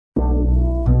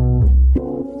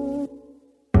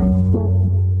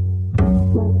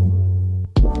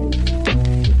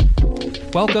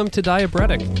Welcome to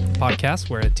Diabretic, a podcast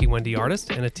where a T1D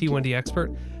artist and a T1D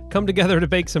expert come together to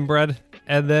bake some bread,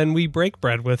 and then we break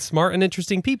bread with smart and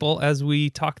interesting people as we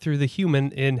talk through the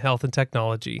human in health and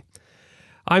technology.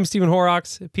 I'm Stephen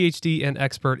Horrocks, PhD and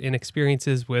expert in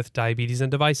experiences with diabetes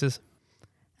and devices.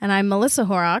 And I'm Melissa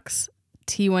Horrocks,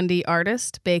 T1D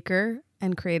artist, baker,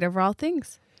 and creator of all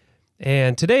things.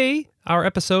 And today, our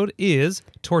episode is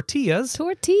tortillas.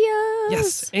 Tortillas!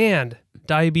 Yes, and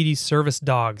diabetes service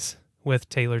dogs with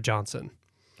Taylor Johnson.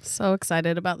 So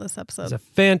excited about this It's episode. a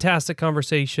fantastic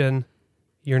conversation.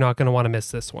 You're not going to want to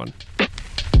miss this one.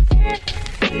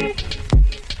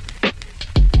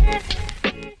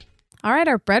 All right,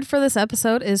 our bread for this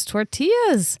episode is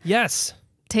tortillas. Yes.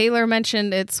 Taylor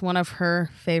mentioned it's one of her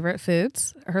favorite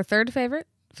foods. Her third favorite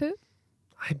food?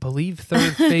 I believe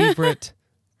third favorite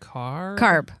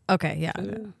Carb. Okay, yeah.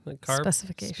 Like carb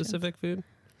Specifications. specific food.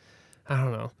 I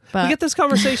don't know. But We get this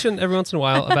conversation every once in a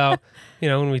while about,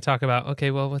 when we talk about,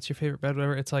 okay, well, what's your favorite bread,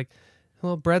 whatever. It's like,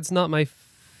 well, bread's not my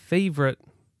favorite,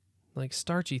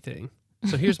 starchy thing.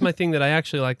 So here's my thing that I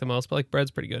actually like the most, but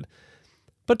bread's pretty good.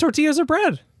 But tortillas are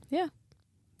bread. Yeah.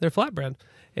 They're flatbread,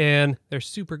 and they're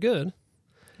super good.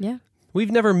 Yeah.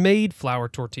 We've never made flour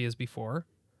tortillas before.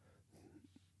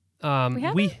 We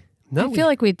haven't? No, I feel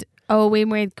like we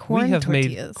made corn we have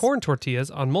tortillas. made corn tortillas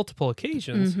on multiple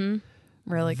occasions. Mm-hmm.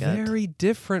 Really good. Very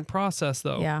different process,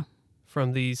 though, Yeah.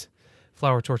 from these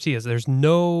flour tortillas. There's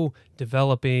no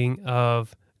developing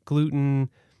of gluten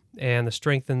and the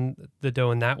strength in the dough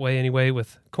in that way anyway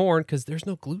with corn, because there's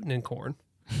no gluten in corn.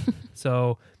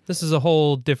 So this is a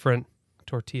whole different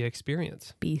tortilla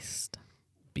experience. Beast.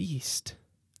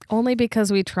 Only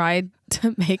because we tried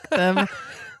to make them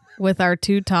with our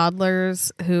two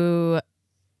toddlers who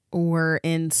were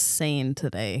insane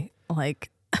today. I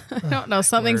don't know,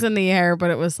 something's in the air, but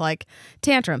it was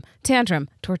tantrum,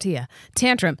 tortilla,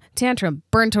 tantrum,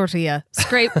 burn tortilla,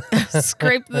 scrape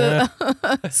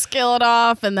the skillet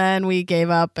off, and then we gave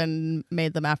up and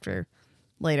made them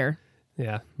later.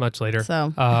 Yeah, much later.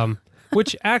 So,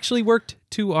 which actually worked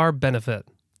to our benefit.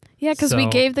 yeah, because we So-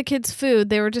 gave the kids food.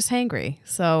 They were just hangry.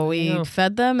 So we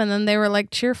fed them, and then they were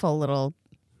cheerful little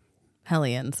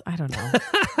hellions. I don't know.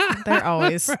 They're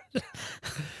always...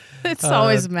 It's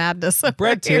always madness. over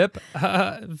Bread here. tip,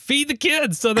 feed the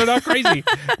kids so they're not crazy.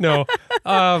 No.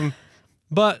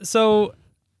 But so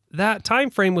that time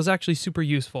frame was actually super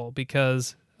useful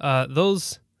because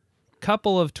those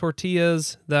couple of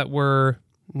tortillas that were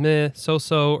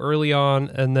so early on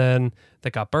and then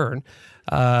that got burned,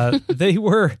 they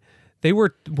were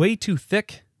way too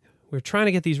thick. We were trying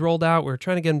to get these rolled out. We were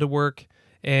trying to get them to work,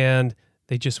 and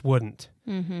they just wouldn't.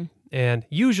 Mm-hmm. And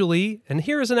usually, and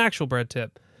here is an actual bread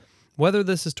tip, whether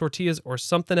this is tortillas or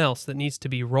something else that needs to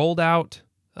be rolled out,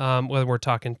 whether we're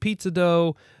talking pizza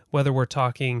dough, whether we're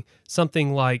talking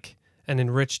something like an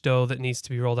enriched dough that needs to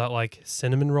be rolled out like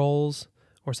cinnamon rolls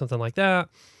or something like that,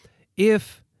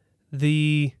 if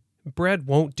the bread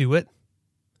won't do it,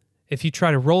 if you try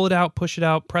to roll it out, push it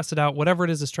out, press it out, whatever it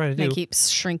is it's trying to It do, keeps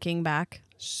shrinking back.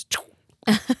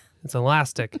 it's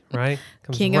elastic, right?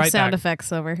 Comes King right of sound back.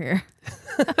 effects over here.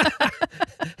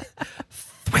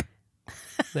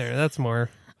 There, that's more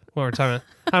what we're talking about.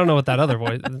 I don't know what that other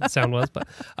voice sound was, but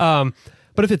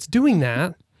if it's doing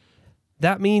that,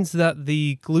 that means that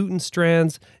the gluten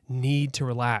strands need to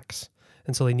relax,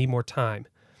 and so they need more time.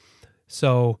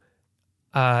 So,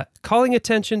 calling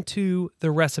attention to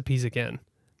the recipes again.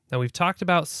 Now, we've talked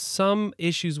about some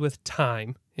issues with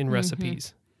time in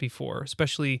recipes before,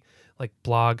 especially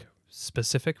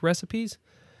blog-specific recipes.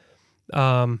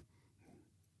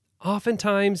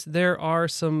 Oftentimes, there are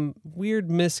some weird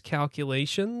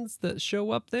miscalculations that show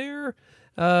up there,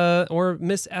 or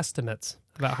misestimates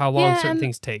about how long certain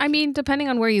things take. I mean, depending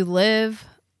on where you live,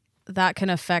 that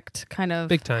can affect kind of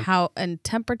Big time. how, and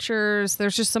temperatures.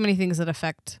 There's just so many things that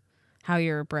affect how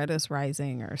your bread is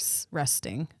rising or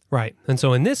resting. Right. And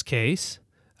so in this case,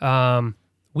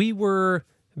 we were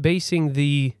basing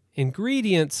the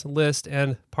ingredients list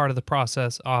and part of the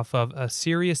process off of a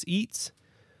Serious Eats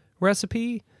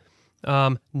recipe,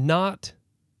 not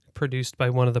produced by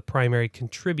one of the primary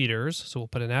contributors. So we'll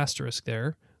put an asterisk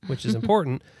there, which is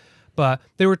important. But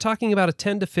they were talking about a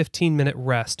 10 to 15 minute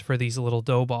rest for these little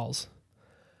dough balls.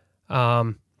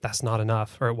 That's not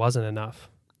enough, or it wasn't enough.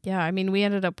 Yeah, I mean, we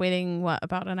ended up waiting,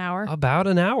 about an hour? About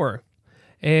an hour.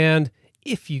 And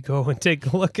if you go and take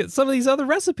a look at some of these other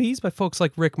recipes by folks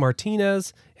like Rick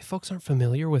Martinez, if folks aren't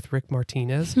familiar with Rick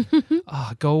Martinez,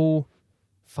 go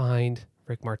find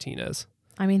Rick Martinez.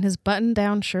 I mean, his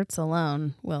button-down shirts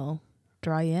alone will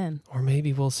draw you in. Or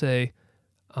maybe we'll say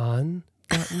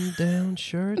button-down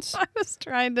shirts. I was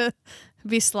trying to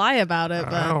be sly about it,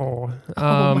 but Ow.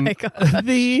 oh my god.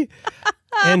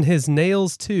 And his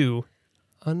nails too.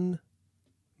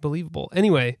 Unbelievable.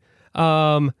 Anyway,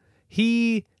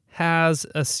 he has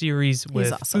a series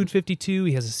with awesome. Food 52.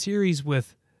 He has a series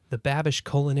with the Babish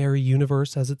Culinary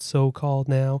Universe, as it's so called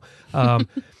now.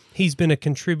 He's been a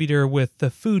contributor with the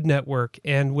Food Network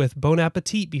and with Bon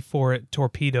Appetit before it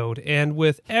torpedoed, and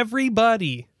with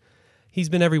everybody. He's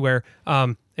been everywhere,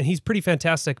 and he's pretty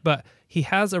fantastic. But he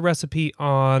has a recipe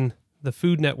on the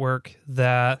Food Network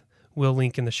that we'll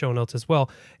link in the show notes as well.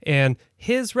 And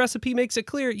his recipe makes it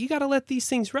clear you got to let these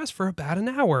things rest for about an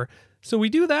hour. So we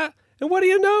do that, and what do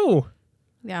you know?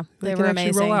 Yeah, they can were actually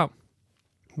amazing. roll out.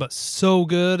 But so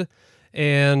good,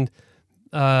 and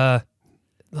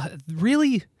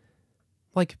really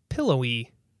like pillowy,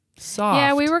 soft.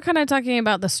 Yeah, we were kind of talking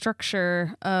about the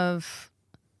structure of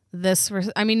this.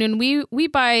 I mean, when we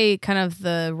buy kind of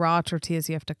the raw tortillas,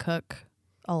 you have to cook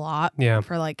a lot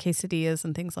for like quesadillas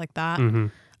and things like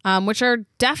that, which are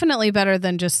definitely better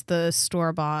than just the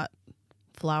store-bought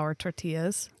flour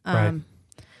tortillas. Right.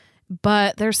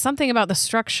 But there's something about the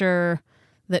structure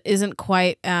that isn't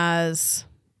quite as,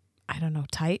 I don't know,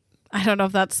 tight. I don't know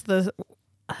if that's the,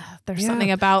 there's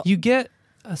something about. You get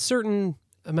a certain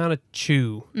amount of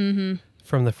chew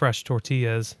from the fresh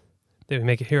tortillas that we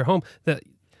make it here at home that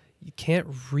you can't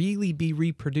really be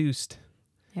reproduced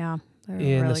Yeah. in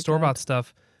really the store-bought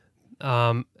stuff.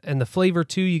 And the flavor,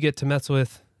 too, you get to mess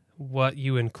with what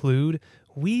you include.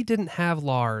 We didn't have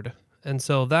lard, and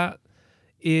so that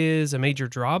is a major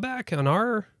drawback on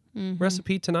our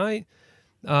recipe tonight.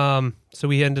 So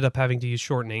we ended up having to use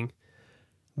shortening.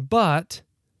 But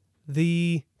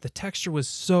the texture was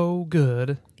so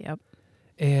good. Yep.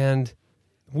 And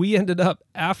we ended up,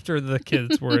 after the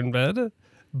kids were in bed,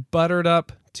 buttered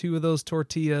up 2 of those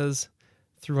tortillas,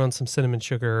 threw on some cinnamon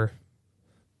sugar,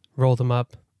 rolled them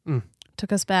up.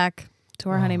 Took us back to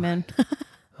our honeymoon.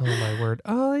 Oh, my word.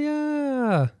 Oh,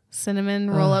 yeah.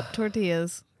 Cinnamon roll-up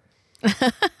tortillas.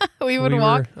 we would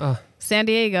walk San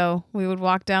Diego. We would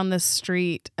walk down this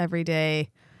street every day,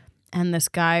 and this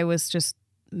guy was just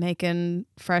making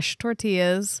fresh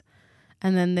tortillas,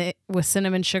 and then with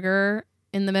cinnamon sugar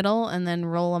in the middle, and then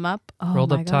roll them up. Oh,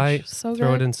 rolled my up gosh, tight, so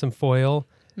throw good. it in some foil,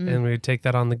 and we would take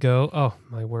that on the go. Oh,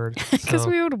 my word. Because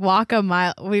we would walk a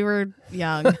mile. We were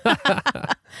young,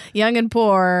 young and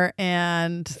poor,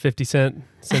 and 50-cent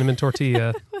cinnamon tortilla.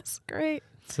 it was great.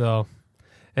 So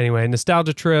anyway,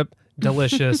 nostalgia trip,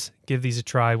 delicious. Give these a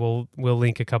try. We'll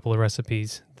link a couple of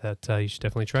recipes that you should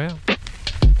definitely try out.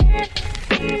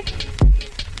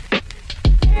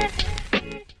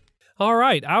 All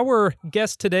right, our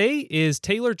guest today is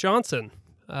Taylor Johnson.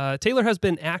 Taylor has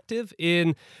been active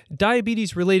in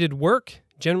diabetes-related work,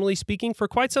 generally speaking, for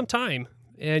quite some time.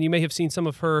 And you may have seen some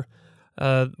of her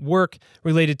work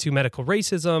related to medical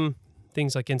racism,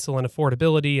 things like insulin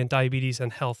affordability and diabetes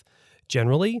and health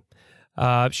generally.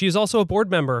 She is also a board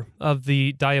member of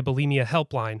the Diabulimia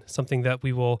Helpline, something that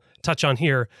we will touch on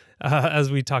here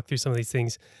as we talk through some of these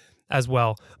things as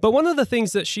well. But one of the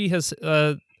things that she has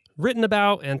written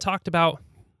about and talked about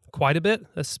quite a bit,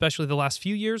 especially the last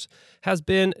few years, has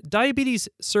been diabetes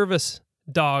service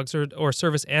dogs or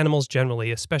service animals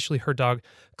generally, especially her dog,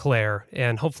 Claire.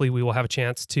 And hopefully we will have a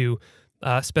chance to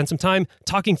spend some time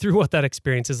talking through what that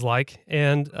experience is like.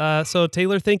 And so,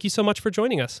 Taylor, thank you so much for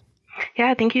joining us.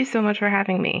 Yeah, thank you so much for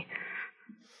having me.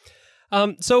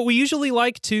 So we usually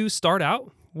like to start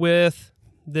out with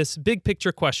this big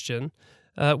picture question.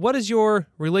 What is your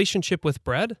relationship with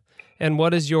bread? And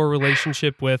what is your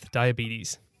relationship with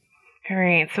diabetes? All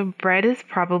right, so bread is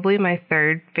probably my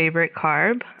 3rd favorite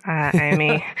carb.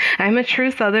 I'm a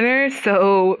true Southerner,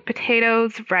 so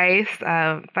potatoes, rice,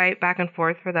 fight back and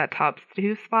forth for that top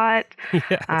 2 spot.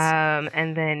 Yes.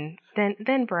 And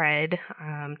then bread.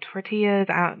 Tortillas,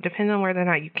 depending on whether or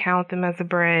not you count them as a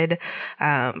bread,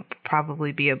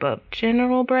 probably be above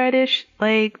general breadish,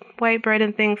 like white bread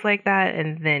and things like that,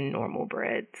 and then normal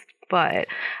breads. But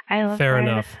I love Fair bread.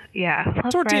 enough. Yeah. I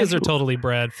love Tortillas bread. are totally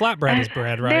bread. Flatbread is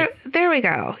bread, right? There we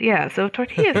go. Yeah. So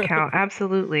tortillas count.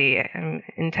 Absolutely. I'm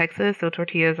in Texas, so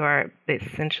tortillas are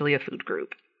essentially a food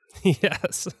group.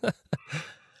 Yes.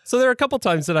 So there are a couple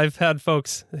times that I've had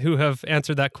folks who have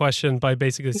answered that question by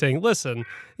basically saying, listen,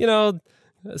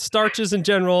 starches in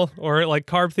general or like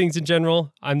carb things in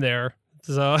general, I'm there.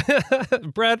 So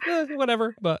bread,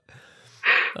 whatever. But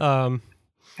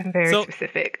I'm very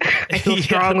specific. I feel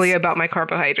strongly about my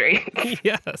carbohydrates.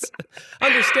 Yes,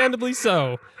 understandably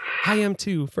so. I am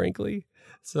too, frankly.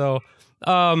 So,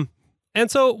 and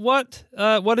so what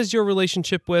is your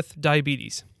relationship with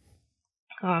diabetes?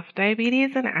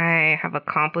 Diabetes and I have a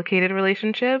complicated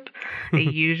relationship. I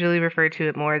usually refer to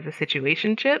it more as a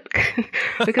situationship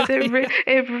because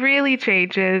it really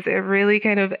changes. It really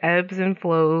kind of ebbs and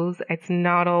flows. It's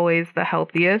not always the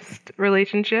healthiest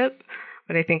relationship,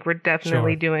 but I think we're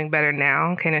definitely Sure. doing better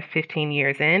now, kind of 15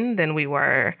 years in, than we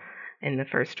were in the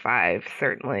first five,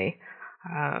 certainly.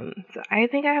 So I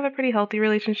think I have a pretty healthy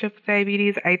relationship with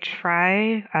diabetes. I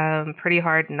try pretty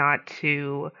hard not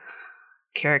to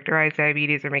characterize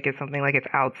diabetes or make it something like it's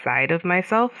outside of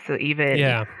myself. So even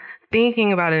Yeah.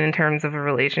 thinking about it in terms of a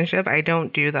relationship, I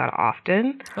don't do that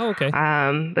often. Oh, okay.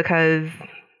 Because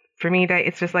for me,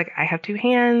 it's just like I have two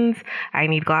hands. I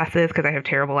need glasses because I have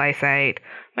terrible eyesight.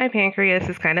 My pancreas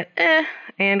is kind of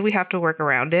and we have to work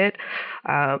around it.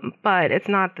 But it's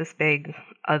not this big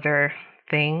other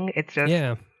thing. It's just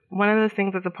Yeah. one of those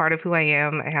things that's a part of who I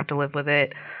am. I have to live with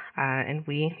it, and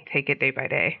we take it day by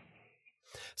day.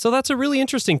 So that's a really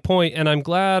interesting point, and I'm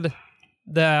glad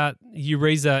that you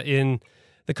raise that in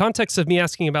the context of me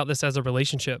asking about this as a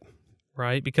relationship,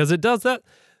 right? Because it does that.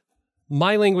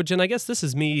 My language, and I guess this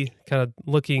is me kind of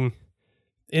looking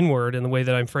inward in the way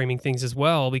that I'm framing things as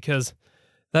well, because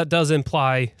that does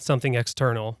imply something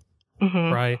external,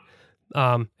 Hmm. right?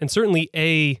 And certainly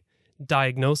a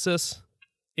diagnosis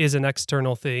is an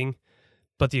external thing,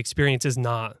 but the experience is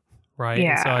not, right? And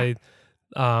Yeah.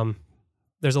 so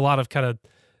there's a lot of kind of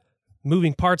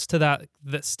moving parts to that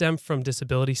stem from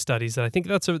disability studies. And I think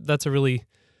that's a really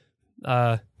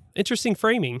interesting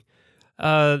framing.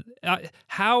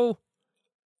 How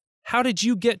did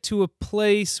you get to a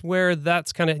place where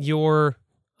that's kind of your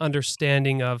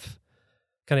understanding of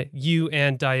kind of you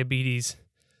and diabetes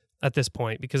at this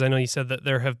point? Because I know you said that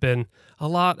there have been a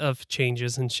lot of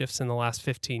changes and shifts in the last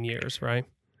 15 years, right?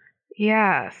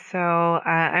 Yeah, so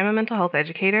I'm a mental health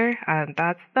educator.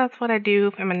 That's what I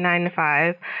do. I'm a 9 to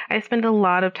 5. I spend a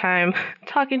lot of time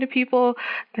talking to people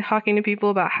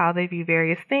about how they view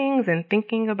various things and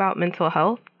thinking about mental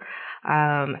health.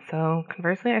 So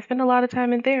conversely, I spend a lot of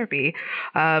time in therapy,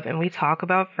 and we talk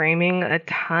about framing a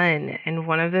ton. And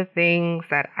one of the things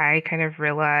that I kind of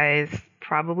realized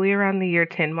probably around the year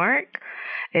 10 mark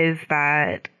is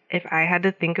that if I had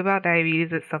to think about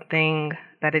diabetes as something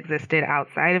that existed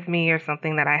outside of me or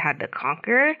something that I had to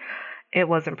conquer, it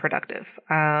wasn't productive.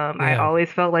 I Yeah.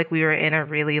 always felt like we were in a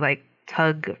really like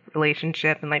tug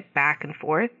relationship and like back and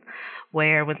forth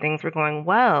where when things were going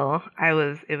well,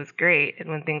 it was great, and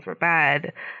when things were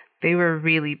bad, they were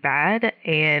really bad,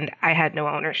 and I had no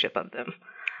ownership of them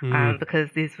Mm, because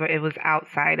it was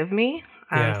outside of me.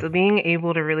 yeah. So being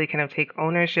able to really kind of take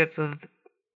ownership of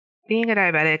being a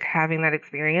diabetic, having that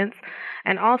experience,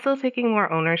 and also taking more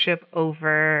ownership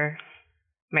over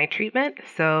my treatment.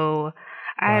 So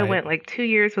I Right. went like 2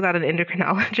 years without an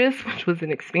endocrinologist, which was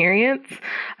an experience,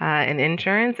 and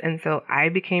insurance. And so I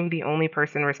became the only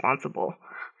person responsible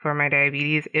for my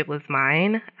diabetes. It was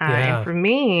mine. And Yeah. for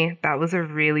me, that was a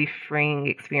really freeing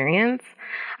experience.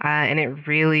 And it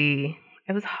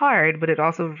was hard, but it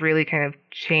also really kind of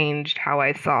changed how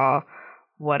I saw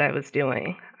what I was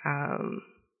doing.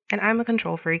 And I'm a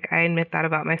control freak. I admit that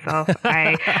about myself.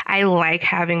 I like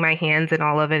having my hands in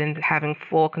all of it and having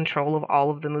full control of all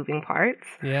of the moving parts.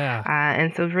 Yeah.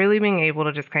 And so really being able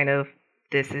to just kind of,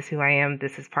 this is who I am,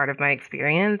 this is part of my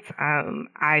experience,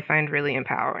 I find really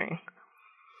empowering.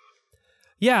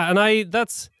 Yeah. And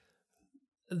that's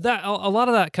that a lot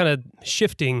of that kind of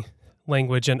shifting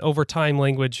language and over time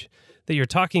language that you're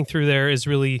talking through there is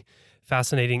really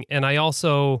fascinating. And I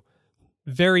also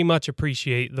very much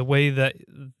appreciate the way that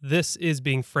this is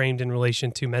being framed in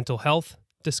relation to mental health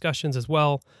discussions as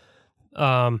well.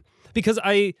 Because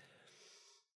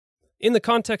in the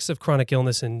context of chronic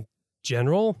illness in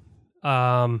general,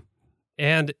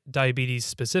 and diabetes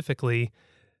specifically,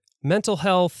 mental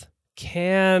health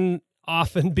can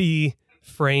often be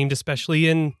framed, especially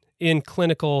in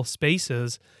clinical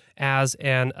spaces, as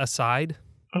an aside,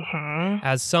 Hmm.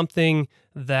 as something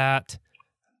that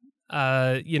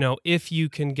if you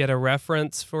can get a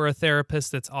reference for a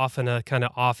therapist, that's often a kind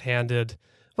of offhanded,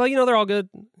 well, they're all good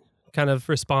kind of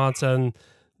response, and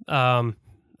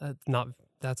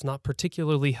that's not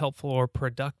particularly helpful or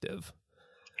productive,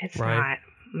 It's right? not.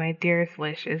 My dearest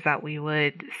wish is that we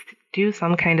would do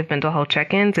some kind of mental health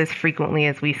check-ins as frequently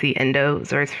as we see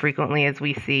endos or as frequently as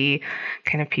we see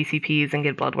kind of PCPs and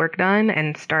get blood work done,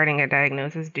 and starting a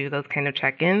diagnosis, do those kind of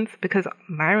check-ins, because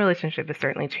my relationship has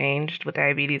certainly changed with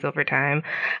diabetes over time.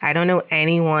 I don't know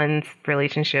anyone's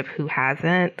relationship who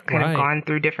hasn't kind of Right. gone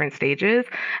through different stages.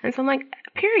 And so I'm like,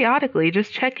 periodically,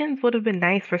 just check-ins would have been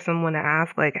nice for someone to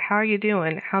ask, like, how are you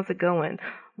doing? How's it going?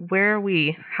 Where are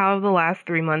we? How have the last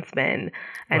 3 months been?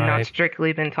 And not Right.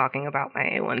 strictly been talking about my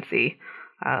A1C.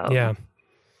 Yeah.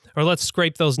 Or let's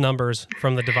scrape those numbers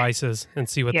from the devices and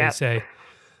see what they say.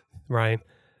 Right.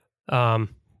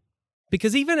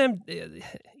 Because even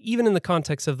in the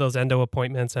context of those endo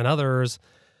appointments and others,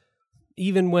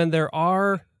 even when there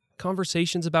are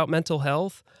conversations about mental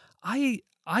health, I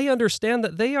understand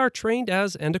that they are trained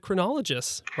as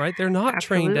endocrinologists, right? They're not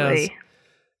trained as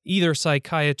either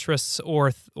psychiatrists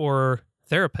or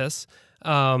therapists.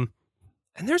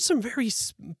 And there's some very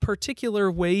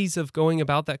particular ways of going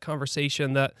about that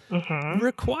conversation that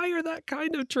require that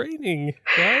kind of training,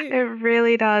 right? It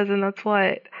really does. And that's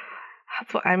what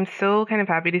I'm so kind of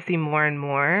happy to see more and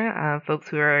more folks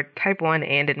who are type 1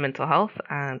 and in mental health.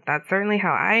 That's certainly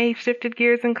how I shifted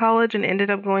gears in college and ended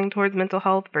up going towards mental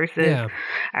health versus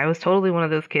I was totally one of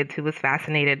those kids who was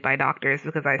fascinated by doctors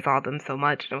because I saw them so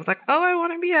much. And I was like, oh, I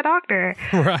want to be a doctor.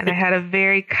 Right. And I had a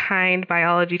very kind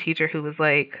biology teacher who was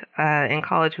like, in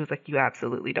college, who was like, you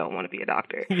absolutely don't want to be a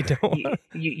doctor. You don't.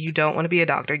 You don't want to be a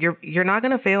doctor. You're not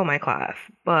going to fail my class,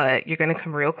 but you're going to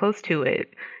come real close to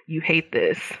it. You hate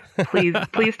this.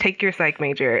 Please take your psych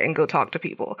major and go talk to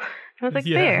people. And I was like,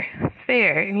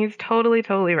 fair. And he's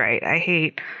totally right.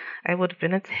 I would have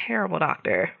been a terrible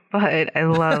doctor, but I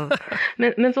love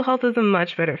mental health is a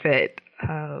much better fit.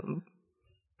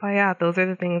 But yeah, those are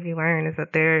the things you learn is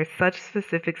that there's such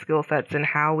specific skill sets in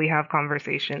how we have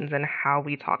conversations and how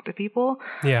we talk to people.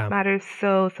 Matters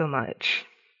so much.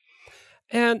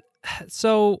 And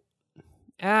so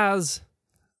as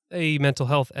a mental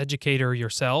health educator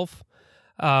yourself,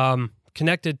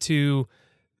 connected to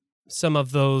some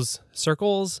of those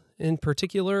circles in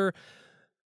particular,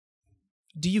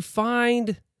 do you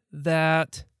find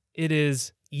that it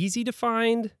is easy to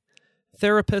find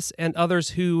therapists and others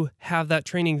who have that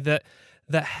training that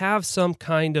have some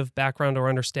kind of background or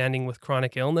understanding with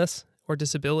chronic illness or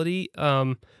disability?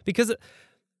 Because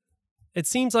it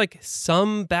seems like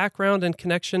some background and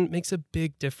connection makes a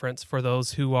big difference for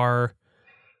those who are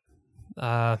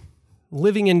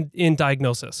living in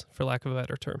diagnosis, for lack of a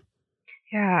better term.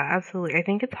 Yeah, absolutely. I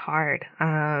think it's hard.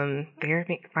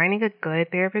 Finding a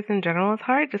good therapist in general is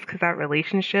hard just because that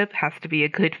relationship has to be a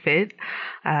good fit.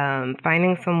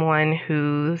 Finding someone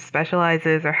who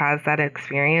specializes or has that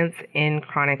experience in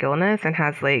chronic illness and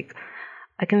has like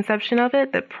a conception of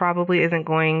it that probably isn't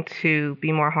going to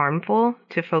be more harmful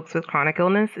to folks with chronic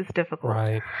illness is difficult.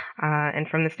 Right. And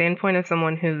from the standpoint of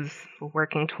someone who's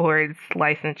working towards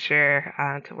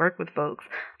licensure to work with folks,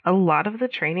 a lot of the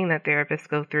training that therapists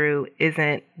go through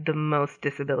isn't the most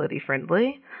disability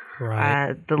friendly.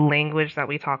 Right. The language that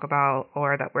we talk about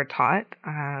or that we're taught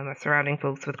surrounding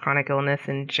folks with chronic illness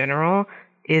in general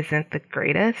isn't the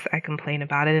greatest. I complain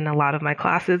about it in a lot of my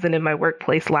classes and in my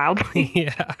workplace loudly.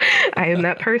 Yeah. I am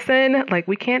that person. Like,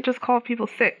 we can't just call people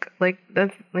sick. Like,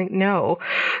 that's like, no.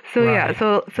 So right.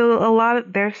 So a lot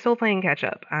of, they're still playing catch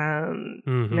up.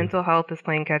 Mental health is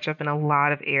playing catch up in a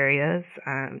lot of areas,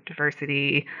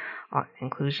 diversity,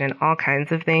 inclusion, all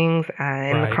kinds of things.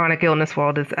 And the chronic illness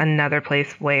world is another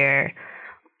place where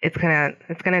it's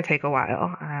gonna take a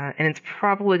while, and it's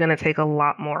probably gonna take a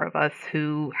lot more of us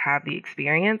who have the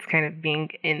experience, kind of being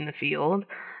in the field,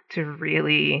 to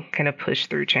really kind of push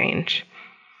through change.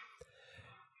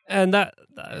 And that,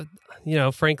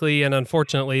 frankly and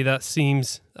unfortunately, that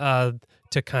seems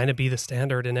to kind of be the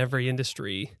standard in every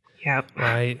industry. Yep.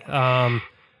 Right.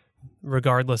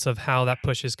 Regardless of how that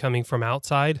push is coming from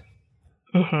outside,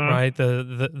 right?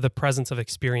 The presence of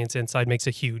experience inside makes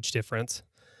a huge difference.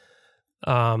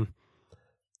 So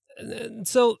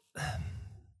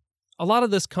a lot of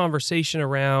this conversation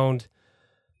around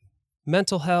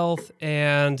mental health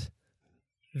and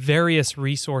various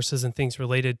resources and things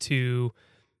related to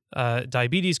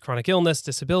diabetes, chronic illness,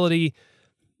 disability.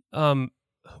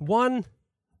 One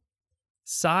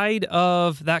side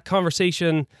of that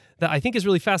conversation that I think is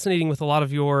really fascinating with a lot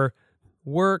of your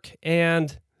work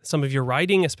and some of your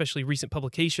writing, especially recent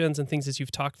publications and things as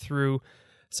you've talked through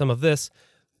some of this,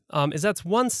 is that's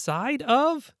one side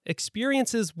of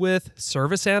experiences with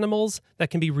service animals that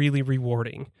can be really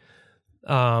rewarding.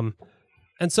 And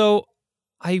so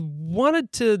I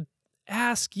wanted to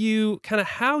ask you kind of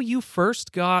how you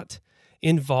first got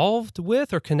involved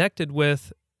with or connected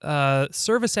with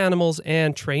service animals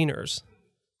and trainers.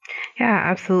 Yeah,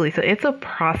 absolutely. So it's a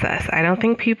process. I don't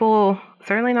think people,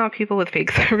 certainly not people with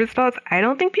fake service dogs, I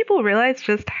don't think people realize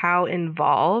just how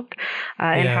involved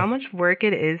and how much work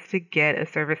it is to get a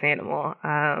service animal.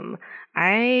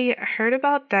 I heard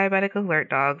about diabetic alert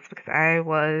dogs because I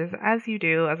was, as you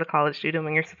do as a college student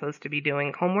when you're supposed to be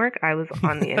doing homework, I was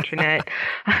on the internet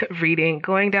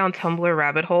going down Tumblr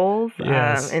rabbit holes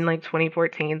Yes. in like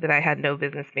 2014 that I had no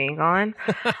business being on.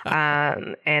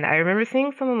 And I remember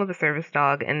seeing someone with a service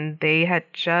dog, and they had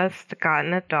just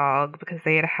gotten a dog because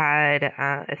they had had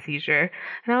a seizure.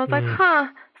 And I was like, huh.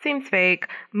 Seems fake.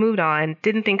 Moved on.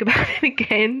 Didn't think about it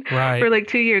again for like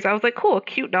 2 years. I was like, cool,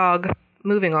 cute dog.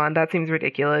 Moving on. That seems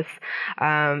ridiculous.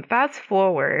 Fast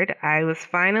forward, I was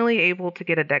finally able to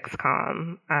get a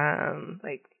Dexcom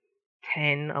like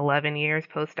 10, 11 years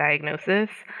post-diagnosis.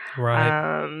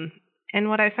 Right. And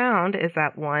what I found is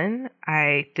that one,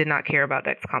 I did not care about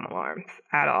Dexcom alarms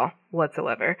at all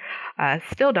whatsoever.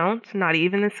 Still don't, not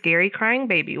even the scary crying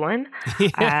baby one.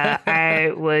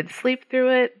 I would sleep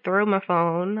through it, throw my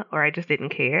phone, or I just didn't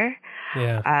care.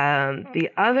 Yeah. The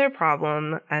other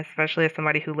problem, especially as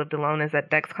somebody who lived alone, is that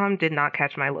Dexcom did not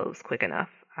catch my lows quick enough.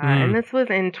 And this was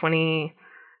in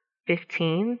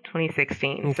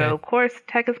 2016. Okay. So, of course,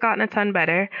 tech has gotten a ton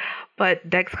better, but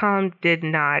Dexcom did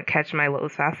not catch my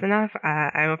lows fast enough.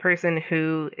 I'm a person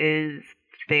who is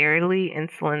fairly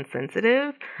insulin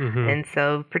sensitive. And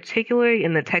so, particularly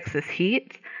in the Texas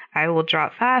heat, I will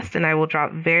drop fast and I will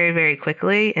drop very, very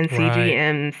quickly. And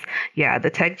CGMs, yeah, the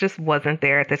tech just wasn't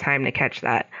there at the time to catch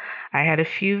that. I had a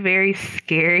few very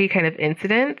scary kind of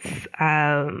incidents.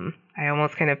 I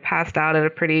almost kind of passed out at a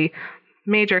pretty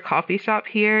major coffee shop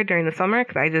here during the summer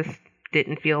because I just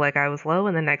didn't feel like I was low.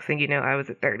 And the next thing you know, I was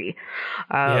at 30.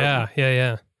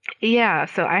 Yeah,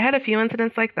 so I had a few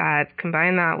incidents like that.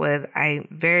 Combine that with I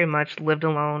very much lived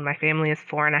alone. My family is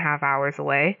 4.5 hours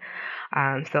away.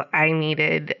 So I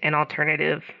needed an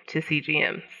alternative to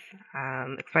CGMs,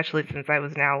 especially since I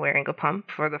was now wearing a pump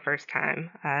for the first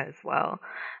time as well.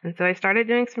 And so I started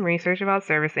doing some research about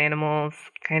service animals,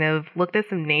 kind of looked at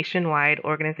some nationwide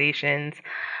organizations,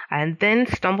 and then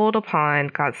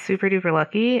got super duper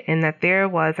lucky in that there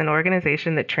was an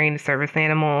organization that trained service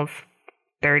animals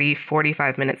 30,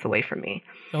 45 minutes away from me.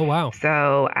 Oh, wow.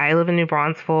 So I live in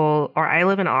I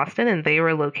live in Austin, and they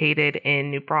were located in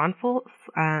New Braunfels.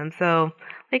 So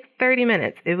like 30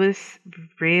 minutes. It was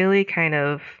really kind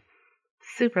of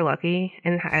super lucky.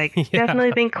 And I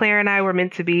definitely think Claire and I were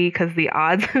meant to be because the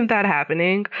odds of that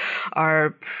happening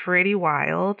are pretty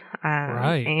wild.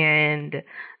 And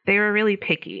they were really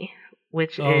picky,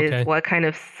 which is what kind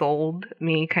of sold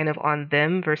me kind of on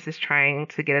them versus trying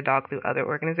to get a dog through other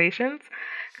organizations.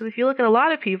 Because if you look at a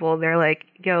lot of people, they're like,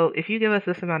 yo, if you give us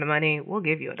this amount of money, we'll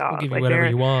give you a dog. We'll give you whatever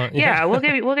you want. Yeah, we'll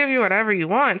give you whatever you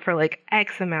want for like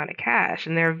X amount of cash.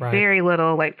 And there are very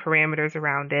little like parameters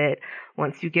around it.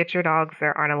 Once you get your dogs,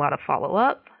 there aren't a lot of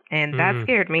follow-up. And that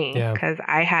scared me because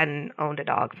I hadn't owned a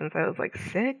dog since I was like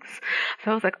 6.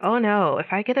 So I was like, oh no, if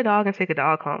I get a dog and take a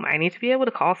dog home, I need to be able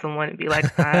to call someone and be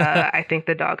like, I think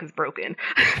the dog is broken.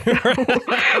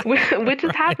 Which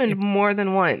has happened more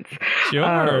than once.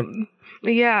 Sure.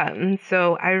 Yeah, and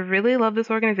so I really love this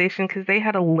organization because they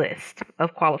had a list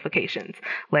of qualifications.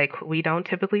 Like, we don't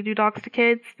typically do dogs to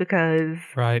kids because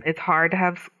it's hard to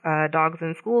have dogs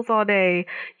in schools all day.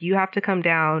 You have to come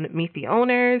down, meet the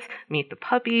owners, meet the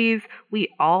puppies.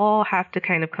 We all have to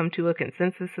kind of come to a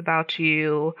consensus about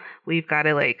you. We've got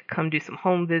to like come do some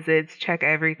home visits, check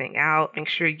everything out, make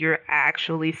sure you're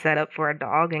actually set up for a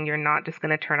dog and you're not just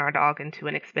going to turn our dog into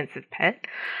an expensive pet.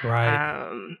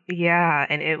 Yeah,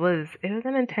 and it was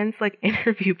an intense like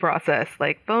interview process,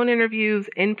 like phone interviews,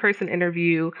 in-person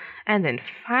interview, and then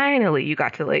finally you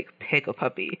got to like pick a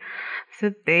puppy.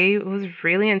 So it was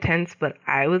really intense, but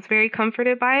I was very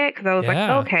comforted by it because I was like,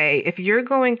 okay, if you're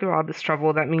going through all this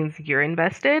trouble, that means you're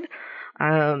invested.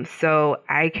 So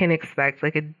I can expect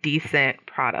like a decent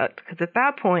product because at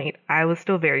that point I was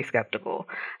still very skeptical.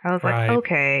 I was like,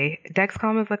 okay,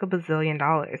 Dexcom is like $1 bazillion.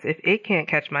 If it can't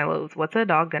catch my lows, what's a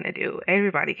dog gonna do?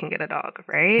 Everybody can get a dog,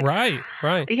 right? Right.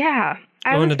 Yeah.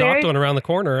 Go and adopt one around the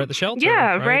corner at the shelter.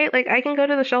 Yeah, right? Like, I can go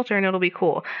to the shelter and it'll be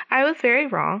cool. I was very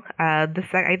wrong. I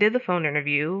did the phone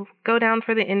interview, go down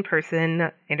for the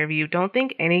in-person interview, don't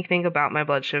think anything about my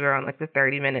blood sugar on, like, the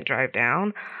 30-minute drive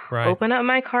down. Open up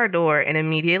my car door, and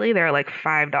immediately there are, like,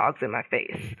 5 dogs in my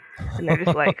face. And they're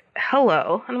just like,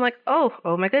 hello. And I'm like, oh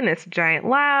my goodness, giant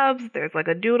labs. There's, like,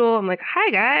 a doodle. I'm like,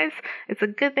 hi, guys. It's a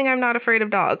good thing I'm not afraid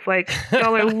of dogs. Like,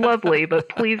 y'all are lovely, but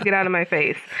please get out of my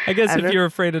face. I guess if you're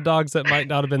afraid of dogs, that might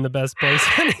not have been the best place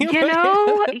anyway.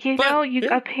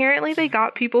 Apparently they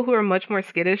got people who are much more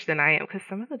skittish than I am because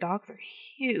some of the dogs are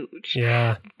huge.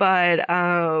 Yeah. But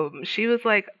she was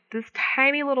like this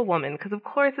tiny little woman, because of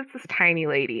course it's this tiny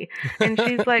lady, and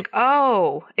she's like,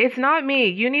 "Oh, it's not me.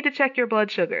 You need to check your blood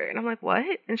sugar." And I'm like,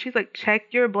 "What?" And she's like,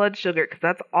 "Check your blood sugar, because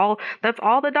that's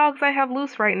all the dogs I have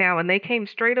loose right now, and they came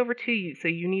straight over to you, so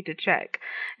you need to check."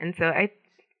 And so I,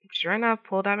 sure enough,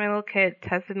 pulled out my little kit,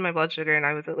 tested my blood sugar, and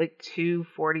I was at like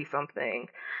 240 something.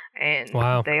 And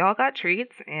wow. They all got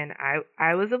treats, and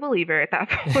I was a believer at that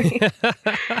point.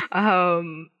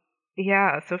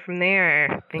 Yeah, so from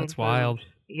there, that's wild.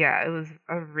 Yeah, it was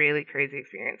a really crazy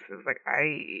experience. It was like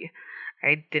I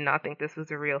did not think this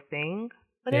was a real thing,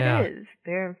 but it is.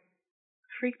 They're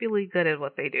freakily good at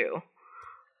what they do.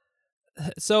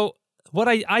 So what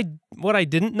I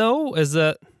didn't know is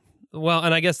that, well,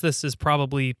 and I guess this is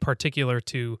probably particular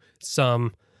to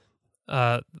some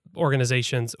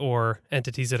organizations or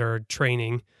entities that are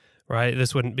training, right?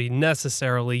 This wouldn't be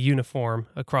necessarily uniform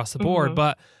across the board,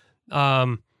 but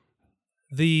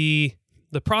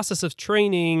the process of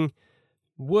training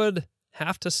would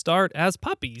have to start as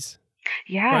puppies.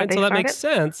 Yeah. Right? So that makes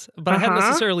sense. But I hadn't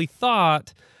necessarily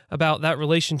thought about that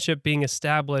relationship being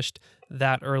established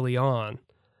that early on.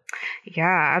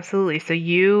 Yeah, absolutely. So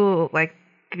you, like,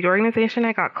 the organization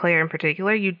I got, Claire in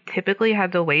particular, you typically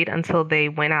had to wait until they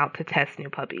went out to test new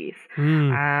puppies.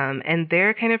 And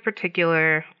their kind of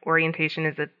particular orientation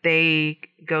is that they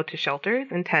go to shelters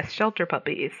and test shelter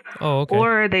puppies. Oh, okay.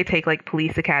 Or they take like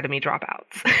police academy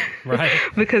dropouts. Right.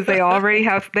 Because they already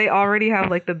have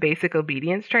like the basic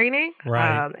obedience training.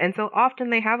 Right. And so often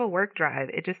they have a work drive.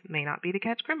 It just may not be to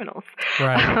catch criminals.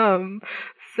 Right.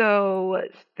 So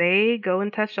they go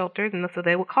and test shelters, and so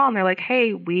they will call and they're like,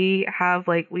 "Hey, we have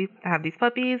these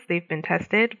puppies. They've been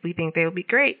tested. We think they would be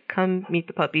great. Come meet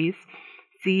the puppies.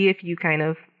 See if you kind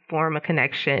of form a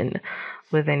connection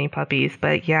with any puppies."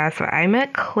 But yeah, so I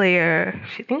met Claire.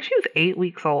 I think she was 8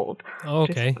 weeks old. Oh,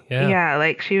 okay. Yeah. Yeah,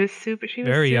 like she was super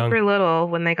young. little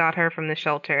when they got her from the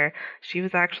shelter. She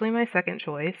was actually my second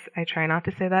choice. I try not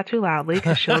to say that too loudly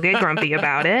because she'll get grumpy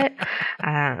about it.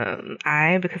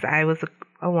 Because I was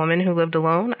a woman who lived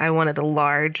alone, I wanted a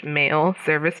large male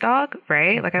service dog,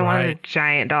 right? Like I wanted a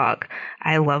giant dog.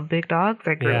 I love big dogs.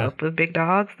 I grew up with big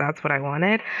dogs. That's what I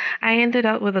wanted. I ended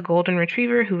up with a golden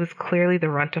retriever who was clearly the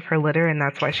runt of her litter, and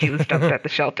that's why she was dumped at the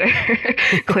shelter.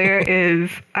 Claire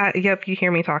is, yep, you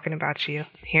hear me talking about you.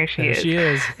 Here she is. She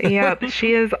is. Yep,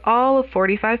 she is all of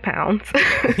 45 pounds.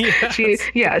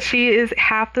 Yes. She is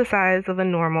half the size of a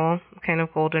normal kind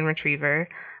of golden retriever.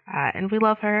 And we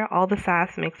love her. All the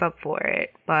sass makes up for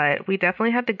it. But we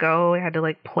definitely had to go. We had to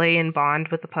like play and bond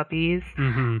with the puppies.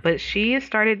 But she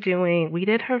started we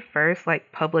did her first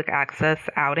like public access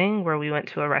outing where we went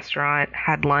to a restaurant,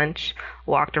 had lunch,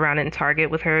 walked around in Target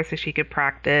with her so she could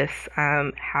practice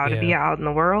how to be out in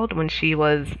the world when she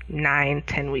was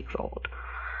 9-10 weeks old.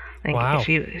 Like, wow.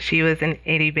 She was an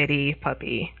itty bitty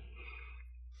puppy.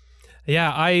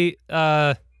 Yeah,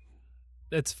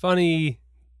 it's funny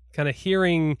kind of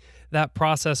hearing that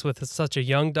process with such a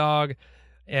young dog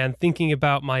and thinking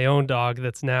about my own dog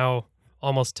that's now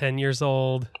almost 10 years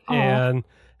old. Aww. And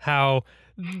how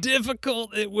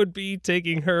difficult it would be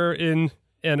taking her in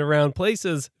and around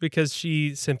places because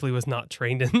she simply was not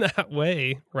trained in that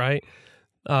way, right?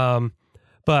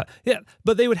 But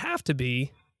they would have to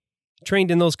be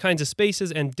trained in those kinds of spaces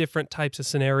and different types of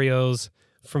scenarios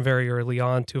from very early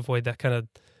on to avoid that kind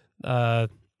of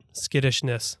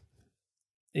skittishness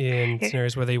in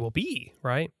scenarios where they will be,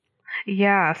 right?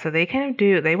 Yeah, so they kind of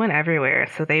do. They went everywhere.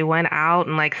 So they went out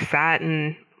and like sat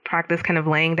and practiced kind of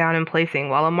laying down and placing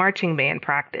while a marching band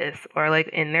practiced, or like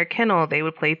in their kennel they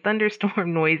would play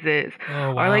thunderstorm noises.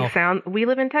 Oh, wow. Or like sound. We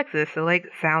live in Texas, so like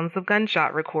sounds of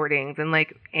gunshot recordings and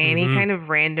like any kind of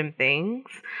random things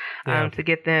to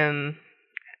get them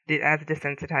as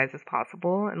desensitized as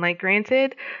possible. And like,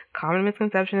 granted, common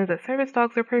misconception is that service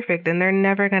dogs are perfect and they're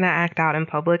never going to act out in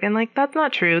public, and like that's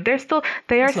not true. They are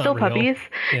still puppies.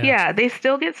 Yeah, they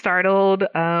still get startled.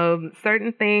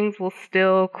 Certain things will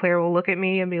still, Claire will look at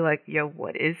me and be like, "Yo,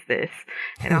 what is this?"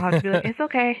 And I'll have to be like, "It's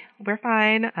okay, we're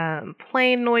fine."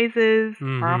 Plain noises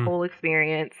are a whole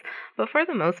experience, but for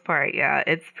the most part, yeah,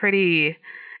 it's pretty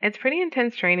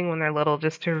intense training when they're little,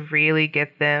 just to really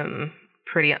get them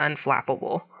pretty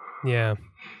unflappable. Yeah.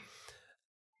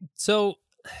 So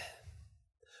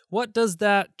what does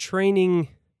that training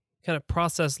kind of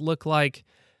process look like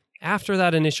after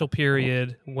that initial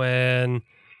period when,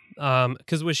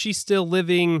 because was she still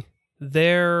living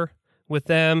there with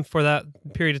them for that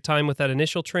period of time with that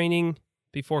initial training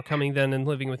before coming then and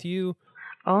living with you?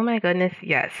 Oh my goodness,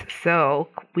 yes. So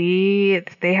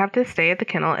they have to stay at the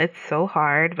kennel. It's so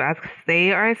hard, but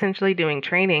they are essentially doing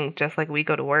training just like we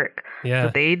go to work. So Yeah.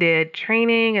 they did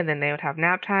training and then they would have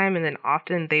nap time and then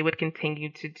often they would continue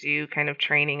to do kind of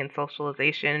training and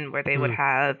socialization where they would Mm.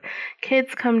 have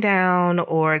kids come down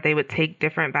or they would take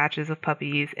different batches of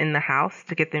puppies in the house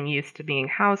to get them used to being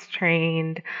house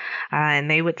trained. And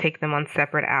they would take them on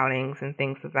separate outings and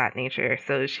things of that nature.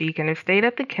 So she kind of stayed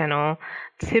at the kennel.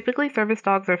 Typically, service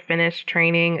dogs are finished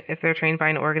training if they're trained by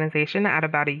an organization at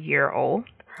about a year old.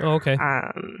 Oh, okay.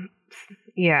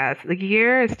 Yeah, so the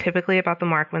year is typically about the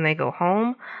mark when they go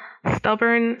home.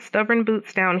 Stubborn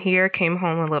Boots down here came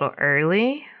home a little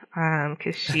early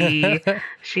because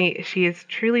she is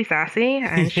truly sassy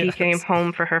and she came Yes.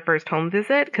 home for her first home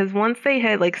visit because once they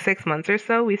hit like 6 months or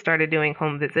so, we started doing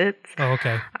home visits. Oh,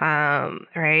 okay.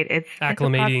 Right, it's a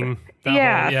Acclimating. process. That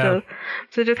Yeah, whole, yeah.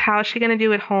 so just how's she gonna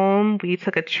do at home? We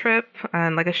took a trip,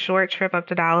 like a short trip up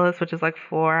to Dallas, which is like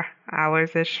 4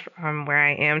 hours ish from where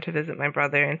I am to visit my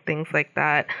brother and things like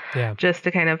that, Yeah. just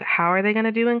to kind of how are they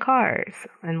gonna do in cars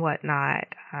and whatnot.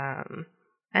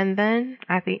 And then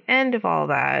at the end of all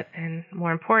that, and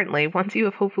more importantly, once you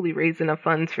have hopefully raised enough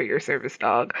funds for your service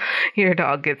dog, your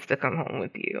dog gets to come home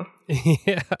with you.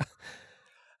 Yeah.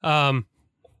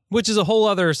 Which is a whole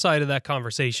other side of that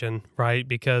conversation, right?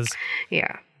 Because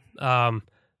Yeah.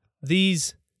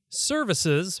 these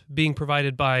services being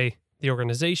provided by the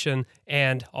organization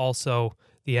and also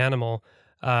the animal,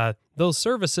 those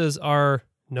services are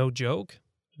no joke,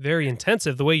 very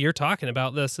intensive. The way you're talking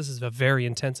about this is a very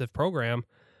intensive program,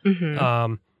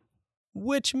 Hmm.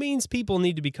 which means people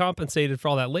need to be compensated for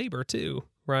all that labor too,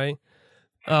 right?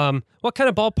 What kind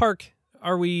of ballpark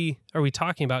are we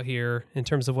talking about here in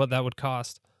terms of what that would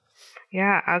cost?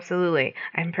 Yeah, absolutely.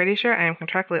 I'm pretty sure I am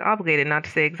contractually obligated not to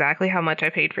say exactly how much I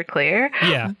paid for Claire,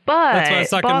 Yeah, but that's why I was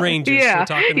talking ranges. Yeah, We're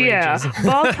talking yeah. ranges.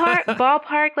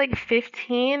 Ballpark like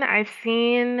 15. I've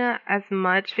seen as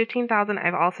much 15,000.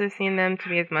 I've also seen them to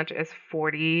be as much as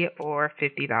 40 or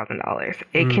 $50,000.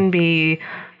 It Mm. can be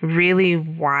really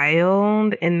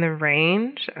wild in the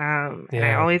range. And I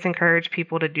Yeah. always encourage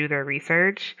people to do their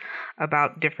research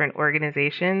about different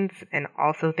organizations and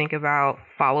also think about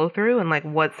follow through and like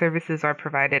what services are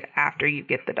provided after you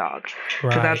get the dog. So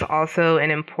that's Right. also an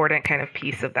important kind of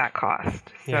piece of that cost.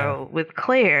 So Yeah. with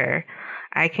Claire,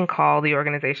 I can call the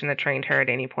organization that trained her at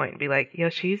any point and be like, yo,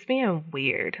 she's being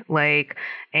weird. Like,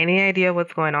 any idea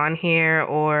what's going on here?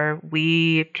 Or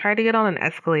we tried to get on an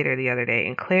escalator the other day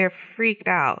and Claire freaked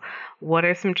out. What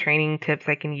are some training tips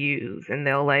I can use? And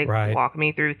they'll like Right. walk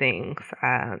me through things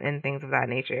and things of that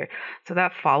nature. So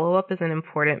that follow up is an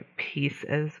important piece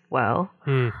as well.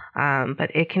 Hmm.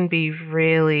 But it can be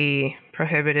really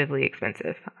prohibitively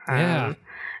expensive. Yeah.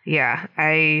 Yeah,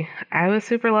 I was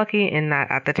super lucky in that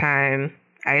at the time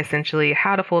I essentially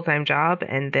had a full-time job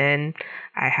and then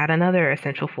I had another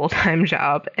essential full-time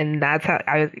job and that's how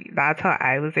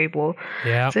I was able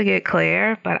Yeah. to get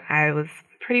Claire, but I was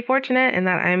pretty fortunate in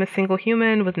that I'm a single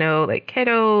human with no like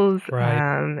kiddos.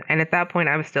 Right. And at that point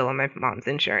I was still on my mom's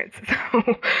insurance.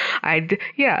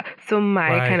 So my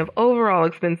Right. kind of overall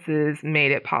expenses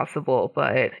made it possible,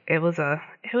 but it was a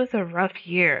rough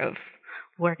year of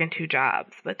working two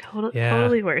jobs, but Yeah.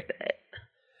 totally worth it.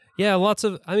 Yeah.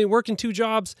 Working two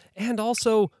jobs and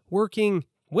also working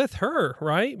with her,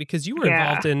 right? Because you were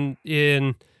Yeah. involved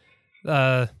in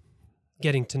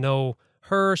getting to know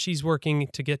her. She's working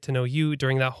to get to know you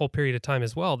during that whole period of time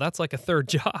as well. That's like a third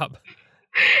job.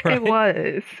 Right? It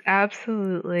was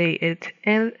absolutely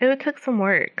it took some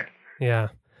work. Yeah.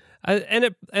 And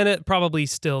it probably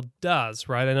still does,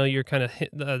 right? I know you're kind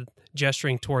of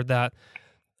gesturing toward that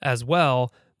as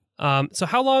well. So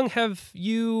how long have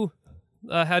you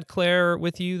had Claire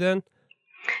with you then?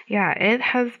 Yeah, it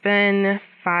has been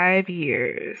 5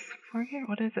 years. 4 years?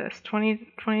 What is this?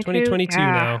 2022? 2022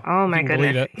 Yeah. now. Oh if my you can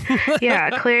believe goodness. it. Yeah,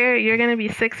 Claire, you're gonna be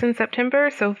 6 in September,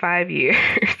 so 5 years.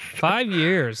 5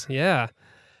 years. Yeah.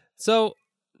 So,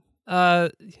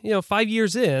 5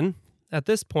 years in at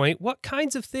this point, what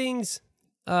kinds of things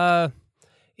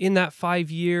in that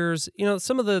 5 years,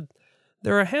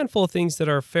 there are a handful of things that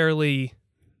are fairly,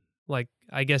 like,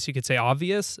 I guess you could say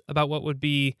obvious about what would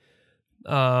be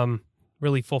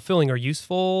really fulfilling or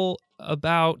useful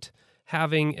about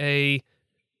having a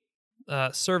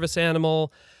service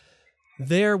animal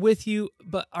there with you.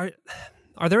 But are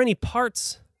there any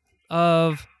parts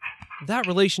of that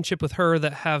relationship with her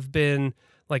that have been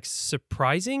like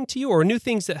surprising to you, or new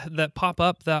things that pop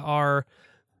up that are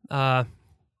a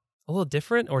little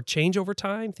different or change over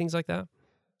time, things like that?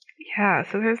 Yeah,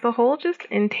 so there's the whole just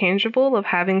intangible of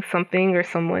having something or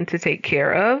someone to take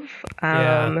care of.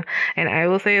 Yeah. And I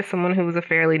will say, as someone who was a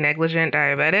fairly negligent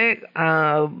diabetic,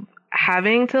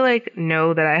 having to like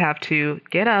know that I have to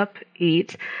get up,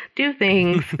 eat, do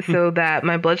things so that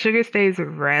my blood sugar stays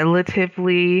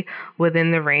relatively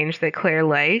within the range that Claire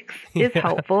likes is Yeah.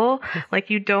 helpful. Like,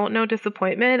 you don't know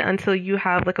disappointment until you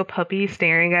have like a puppy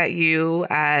staring at you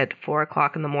at 4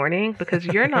 o'clock in the morning because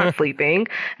you're not sleeping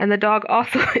and the dog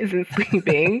also isn't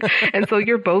sleeping. And so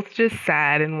you're both just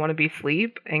sad and want to be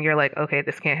asleep. And you're like, okay,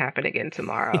 this can't happen again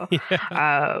tomorrow.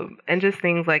 Yeah. And just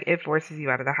things like it forces you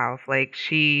out of the house. Like,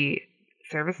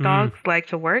 service Mm. dogs like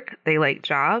to work. They like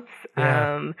jobs,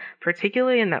 Yeah.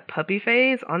 particularly in that puppy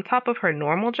phase. On top of her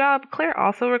normal job, Claire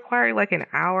also required like an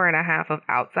hour and a half of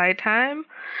outside time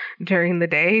during the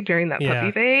day during that puppy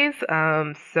Yeah. phase.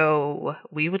 So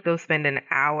we would go spend an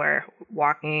hour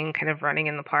walking, kind of running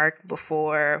in the park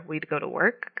before we'd go to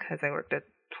work because I worked a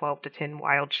 12 to 10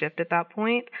 wild shift at that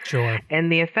point. Sure.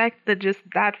 And the effect that just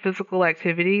that physical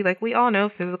activity, like we all know,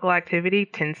 physical activity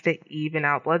tends to even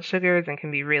out blood sugars and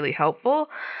can be really helpful.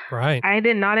 Right. I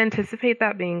did not anticipate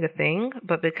that being a thing,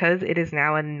 but because it is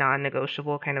now a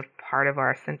non-negotiable kind of part of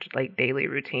our like daily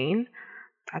routine,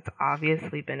 that's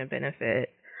obviously been a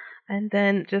benefit. And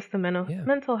then just the Yeah.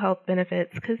 mental health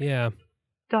benefits, because Yeah.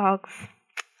 dogs,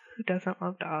 who doesn't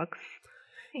love dogs?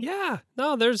 Yeah.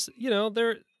 No, there's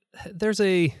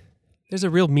a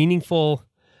real meaningful,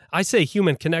 I say,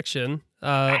 human connection,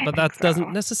 I but think that doesn't so.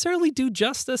 necessarily do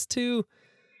justice to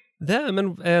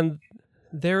them and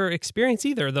their experience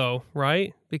either, though,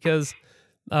 right? Because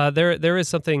there is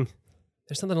something,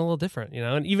 there's something a little different,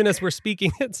 and even as we're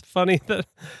speaking, it's funny that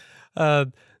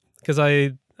because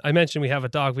I mentioned we have a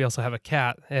dog, we also have a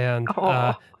cat, and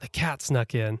Oh, the cat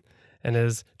snuck in and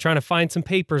is trying to find some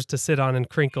papers to sit on and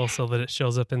crinkle so that it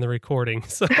shows up in the recording.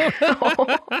 So,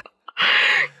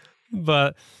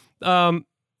 but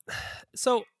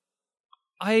so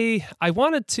I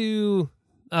wanted to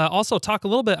also talk a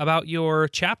little bit about your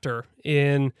chapter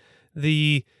in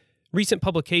the recent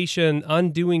publication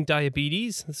Undoing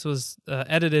Diabetes. This was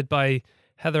edited by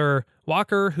Heather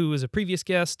Walker, who was a previous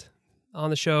guest on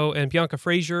the show, and Bianca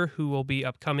Frazier, who will be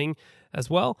upcoming as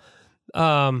well.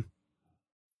 And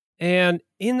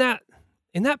in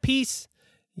that piece,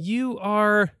 you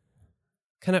are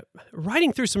kind of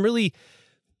writing through some really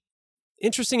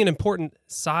interesting and important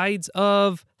sides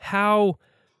of how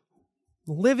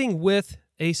living with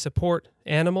a support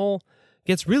animal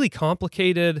gets really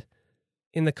complicated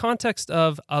in the context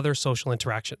of other social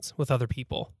interactions with other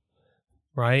people,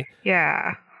 right?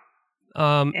 yeah.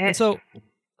 And so,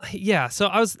 yeah. So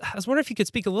I was wondering if you could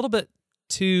speak a little bit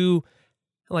to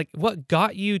like what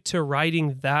got you to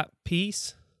writing that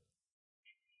piece,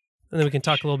 and then we can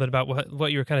talk a little bit about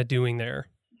what you were kind of doing there.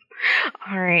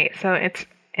 All right. So it's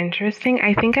interesting.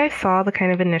 I think I saw the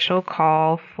kind of initial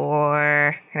call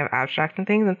for kind of abstract and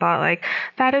things and thought like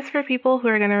that is for people who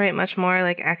are going to write much more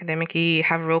like academic-y,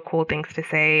 have real cool things to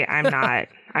say. I'm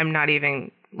not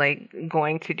even like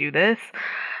going to do this.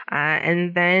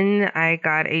 And then I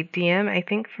got a DM, I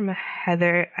think from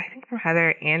Heather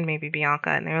and maybe Bianca,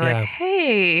 and they were Yeah. like,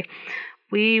 "Hey,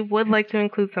 we would like to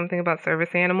include something about service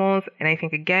animals." And I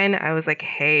think again, I was like,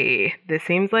 hey, this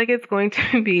seems like it's going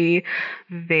to be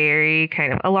very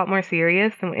kind of a lot more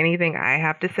serious than anything I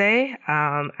have to say.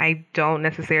 I don't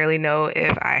necessarily know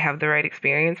if I have the right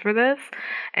experience for this.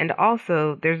 And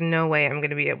also, there's no way I'm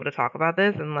going to be able to talk about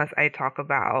this unless I talk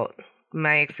about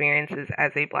my experiences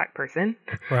as a Black person,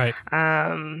 Right.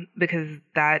 because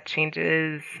that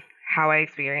changes how I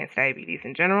experience diabetes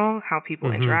in general, how people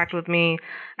Mhm. interact with me,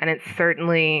 and it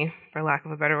certainly, for lack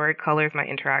of a better word, colors my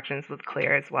interactions with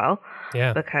Claire as well,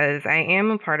 Yeah. because I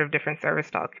am a part of different service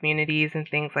dog communities and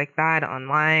things like that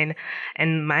online,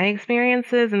 and my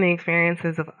experiences and the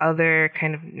experiences of other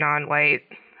kind of non-white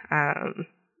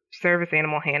service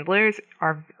animal handlers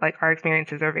are like our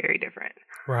experiences are very different.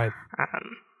 Right.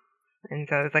 And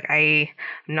so it's like, I'm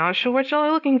not sure what y'all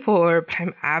are looking for, but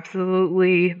I'm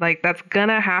absolutely like, that's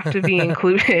gonna have to be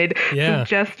included. Yeah. So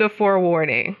just a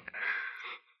forewarning.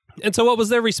 And so what was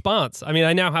their response? I mean,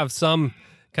 I now have some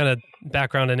kind of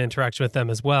background and interaction with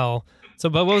them as well. So,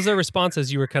 but what was their response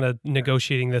as you were kind of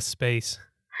negotiating this space?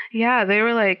 Yeah, they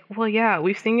were like, well, yeah,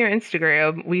 we've seen your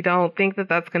Instagram. We don't think that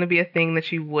that's going to be a thing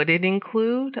that you wouldn't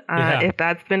include. Yeah. If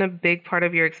that's been a big part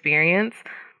of your experience,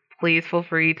 please feel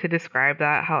free to describe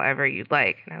that however you'd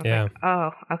like. And I was Yeah. like,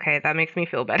 oh, okay, that makes me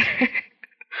feel better.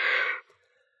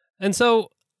 And so,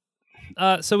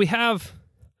 so we have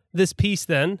this piece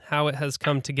then, how it has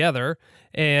come together,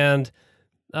 and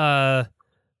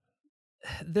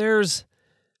there's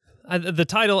the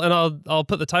title, and I'll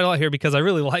put the title out here because I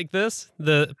really like this.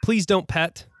 The Please Don't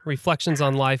Pet: Reflections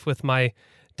on Life with My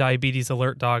Diabetes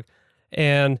Alert Dog.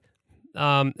 And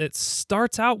it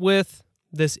starts out with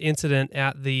this incident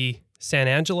at the San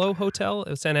Angelo Hotel. It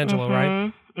was San Angelo,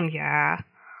 right? Yeah.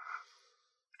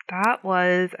 That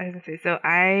was, I was going to say, so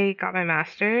I got my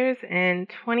master's in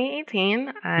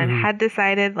 2018 and had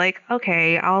decided, like,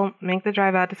 okay, I'll make the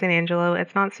drive out to San Angelo.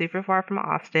 It's not super far from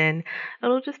Austin.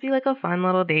 It'll just be like a fun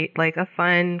little date, like a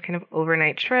fun kind of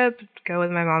overnight trip. Go with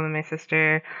my mom and my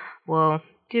sister. We'll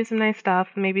do some nice stuff,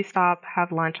 maybe stop,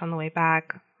 have lunch on the way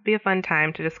back. Be a fun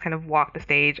time to just kind of walk the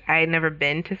stage. I had never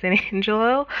been to San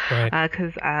Angelo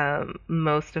because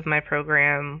most of my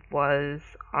program was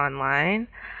online.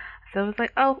 So I was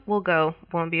like, oh, we'll go.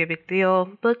 Won't be a big deal.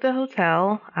 Booked a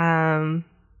hotel.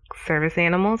 Service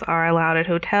animals are allowed at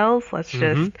hotels. Let's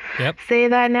just say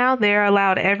that now. They're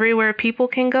allowed everywhere people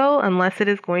can go unless it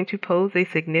is going to pose a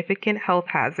significant health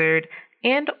hazard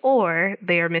and or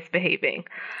they are misbehaving.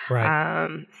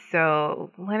 Right.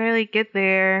 So literally get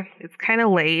there. It's kind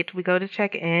of late. We go to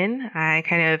check in. I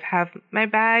kind of have my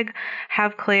bag,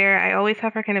 have Claire. I always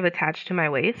have her kind of attached to my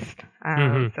waist.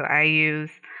 So I use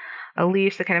a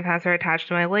leash that kind of has her attached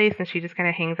to my waist, and she just kind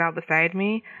of hangs out beside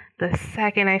me. The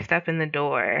second I step in the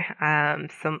door,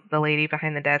 the lady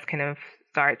behind the desk kind of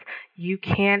starts, "You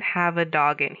can't have a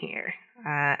dog in here.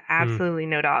 Absolutely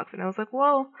no dogs." And I was like,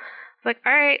 whoa. I was like,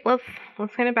 all right,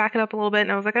 let's kind of back it up a little bit.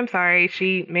 And I was like, I'm sorry,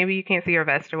 maybe you can't see her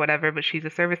vest or whatever, but she's a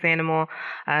service animal.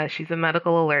 She's a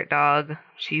medical alert dog.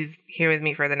 She's here with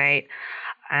me for the night.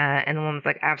 And the woman's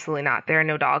like, absolutely not. There are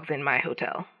no dogs in my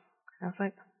hotel. I was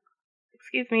like,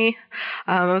 excuse me.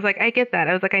 I was like, I get that.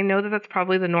 I was like, I know that that's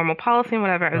probably the normal policy and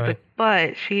whatever. I was like,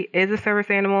 but she is a service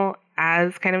animal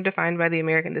as kind of defined by the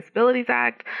American Disabilities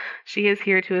Act. She is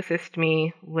here to assist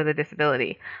me with a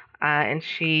disability. And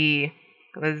she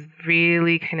was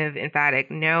really kind of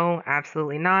emphatic. No,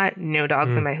 absolutely not. No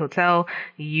dogs in my hotel.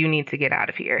 You need to get out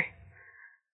of here.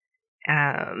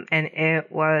 And it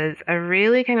was a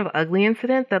really kind of ugly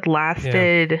incident that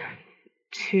lasted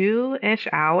 2-ish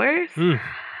hours.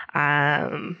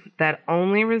 That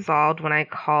only resolved when I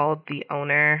called the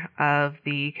owner of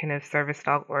the kind of service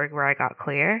dog org where I got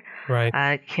Claire.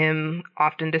 Right. Kim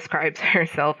often describes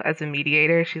herself as a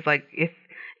mediator. She's like,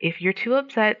 if you're too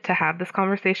upset to have this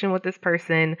conversation with this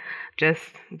person, just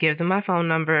give them my phone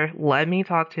number. Let me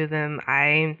talk to them.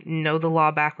 I know the law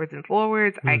backwards and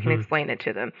forwards. I can explain it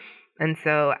to them. And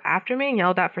so after being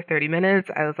yelled at for 30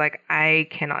 minutes, I was like, I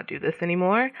cannot do this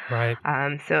anymore. Right.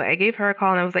 So I gave her a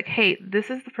call and I was like, hey, this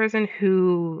is the person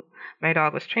who my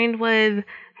dog was trained with.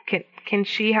 Can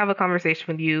she have a conversation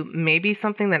with you? Maybe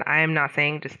something that I am not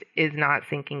saying just is not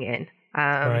sinking in.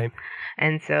 Right.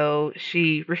 And so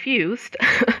she refused.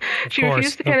 She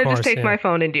refused to kind of just take my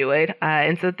phone and do it.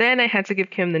 And so then I had to give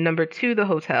Kim the number to the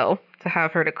hotel to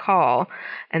have her to call,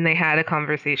 and they had a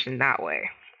conversation that way.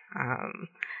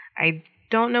 I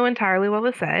don't know entirely what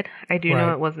was said. I do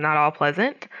know it was not all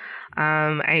pleasant.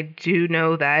 I do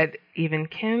know that even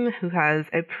Kim, who has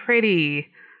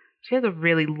she has a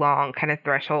really long kind of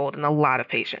threshold and a lot of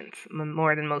patience,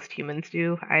 more than most humans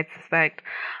do, I suspect,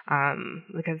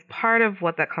 because part of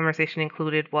what that conversation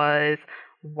included was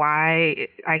why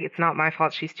it's not my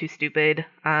fault she's too stupid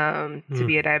to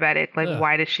be a diabetic. Like,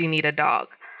 why does she need a dog?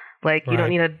 Like, you don't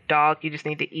need a dog, you just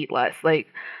need to eat less. Like,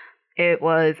 it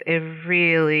was a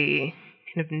really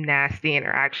kind of nasty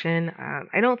interaction.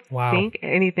 I don't think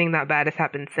anything that bad has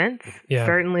happened since. Yeah.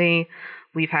 Certainly,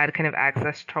 we've had kind of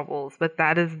access troubles, but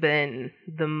that has been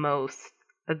the most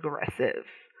aggressive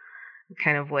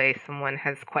kind of way someone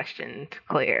has questioned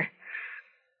Claire.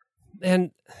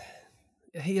 And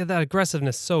that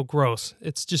aggressiveness is so gross.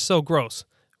 It's just so gross,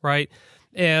 right?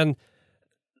 And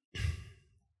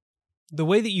the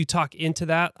way that you talk into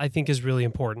that, I think, is really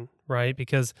important, right?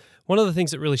 Because one of the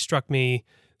things that really struck me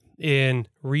in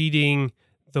reading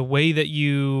the way that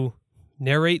you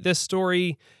narrate this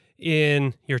story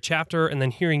in your chapter and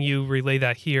then hearing you relay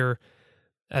that here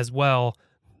as well,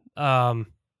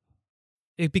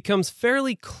 it becomes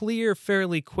fairly clear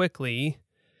fairly quickly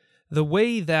the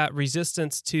way that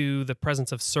resistance to the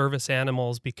presence of service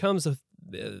animals becomes a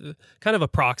kind of a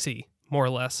proxy, more or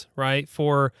less, right,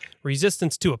 for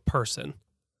resistance to a person.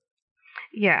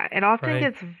 Yeah, it often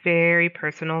gets very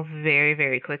personal very,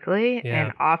 very quickly. Yeah.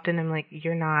 And often I'm like,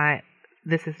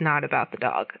 this is not about the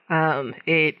dog.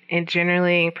 It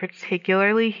generally,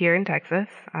 particularly here in Texas,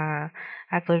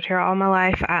 I've lived here all my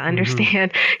life. I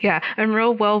understand. Yeah, I'm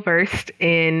real well versed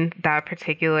in that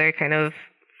particular kind of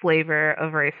flavor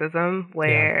of racism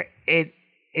where it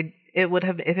would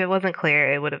have, if it wasn't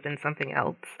clear, it would have been something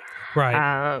else.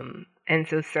 Right. And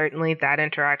so certainly that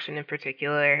interaction in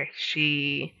particular,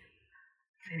 San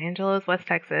Angelo's West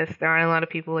Texas. There aren't a lot of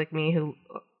people like me who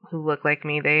look like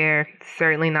me there.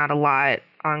 Certainly not a lot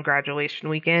on graduation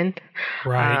weekend.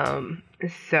 Right.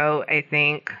 So I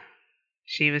think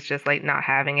she was just like not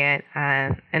having it.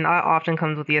 And that often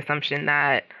comes with the assumption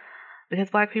that because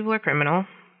Black people are criminal,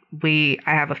 I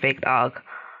have a fake dog.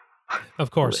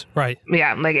 Of course. Right.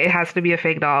 Yeah, like it has to be a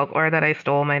fake dog, or that I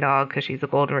stole my dog because she's a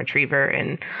golden retriever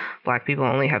and Black people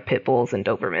only have pit bulls and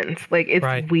Dobermans. Like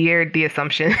it's weird, the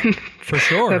assumption for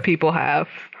sure that people have.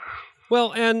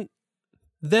 Well, and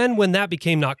then when that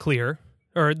became not clear,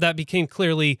 or that became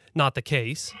clearly not the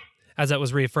case, as that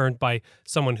was reaffirmed by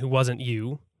someone who wasn't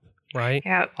you, right?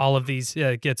 Yeah. All of these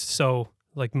gets so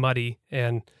like muddy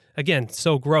and again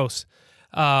so gross.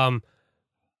 Then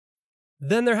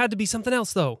there had to be something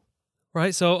else, though.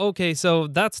 Right. So, okay, so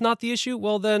that's not the issue.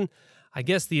 Well, then I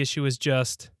guess the issue is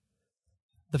just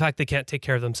the fact they can't take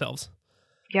care of themselves.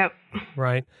 Yep.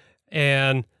 Right.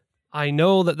 And I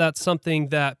know that that's something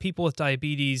that people with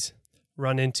diabetes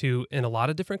run into in a lot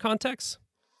of different contexts.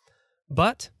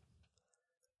 But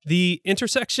the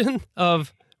intersection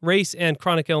of race and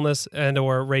chronic illness and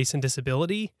or race and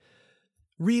disability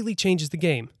really changes the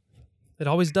game. It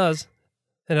always does,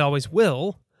 and it always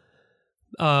will.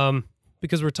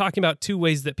 Because we're talking about two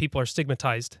ways that people are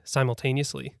stigmatized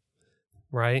simultaneously,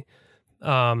 right?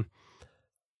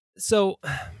 So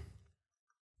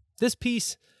this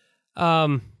piece,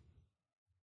 it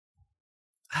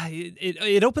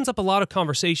opens up a lot of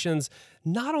conversations,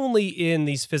 not only in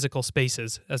these physical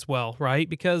spaces as well, right?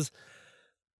 Because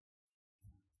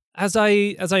as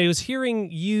I was hearing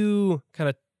you kind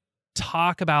of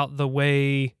talk about the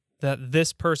way that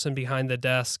this person behind the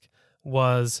desk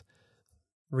was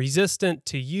resistant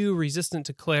to you, resistant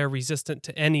to Claire, resistant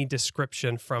to any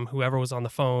description from whoever was on the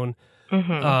phone.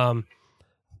 Mm-hmm.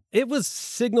 It was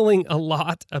signaling a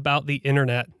lot about the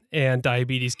internet and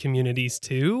diabetes communities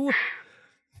too.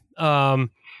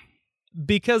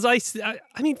 Because I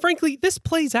mean, frankly, this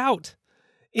plays out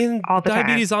in the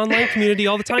diabetes online community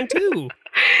all the time too.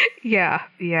 Yeah.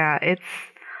 It's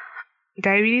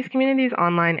diabetes communities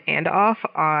online and off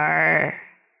are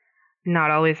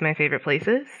not always my favorite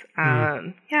places.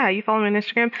 Yeah, you follow me on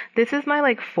Instagram. This is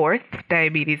my fourth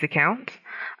diabetes account.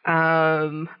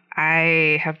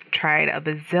 I have tried a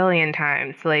bazillion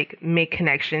times to make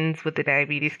connections with the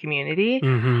diabetes community.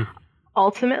 Mm-hmm.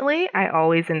 Ultimately, I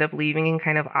always end up leaving and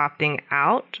kind of opting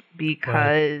out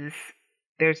because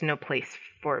there's no place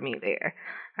for me there.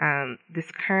 This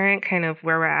current kind of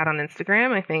where we're at on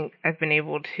Instagram, I think I've been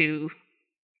able to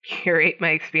curate my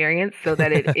experience so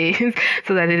that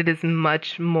it is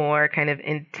much more kind of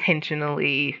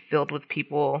intentionally filled with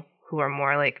people who are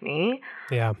more like me.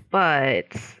 Yeah. But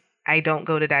I don't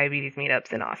go to diabetes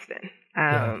meetups in Austin.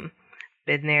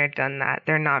 Been there, done that.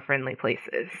 They're not friendly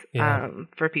places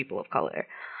for people of color.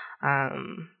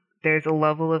 There's a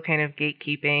level of kind of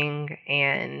gatekeeping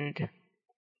and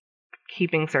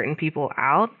keeping certain people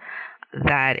out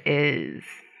that is,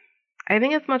 I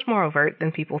think it's much more overt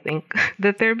than people think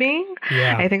that they're being.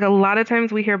 Yeah. I think a lot of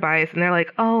times we hear bias and they're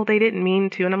like, oh, they didn't mean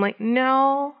to. And I'm like,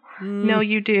 no,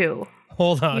 you do.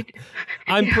 Hold on.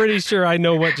 I'm pretty sure I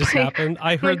know what just happened.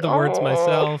 I heard the words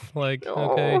myself.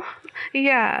 Okay.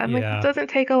 Yeah. It doesn't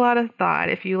take a lot of thought.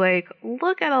 If you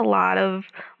look at a lot of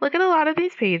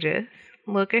these pages,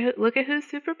 look at who's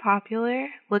super popular,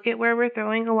 look at where we're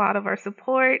throwing a lot of our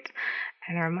support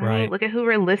and our money, look at who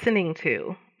we're listening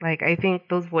to. I think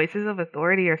those voices of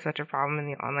authority are such a problem in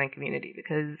the online community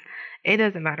because it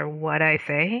doesn't matter what I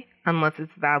say unless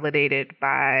it's validated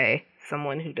by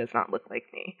someone who does not look like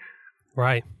me.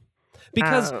 Right.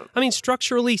 Because,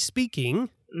 structurally speaking,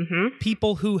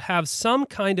 people who have some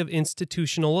kind of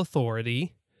institutional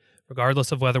authority,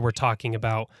 regardless of whether we're talking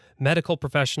about medical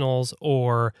professionals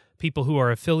or people who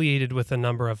are affiliated with a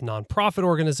number of nonprofit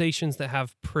organizations that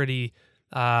have pretty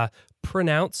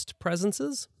pronounced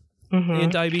presences in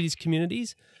diabetes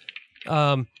communities,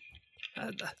 roles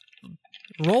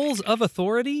of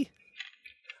authority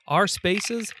are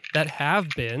spaces that have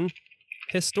been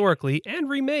historically and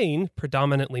remain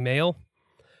predominantly male,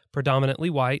 predominantly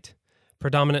white,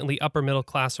 predominantly upper middle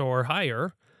class or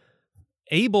higher,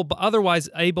 otherwise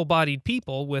able-bodied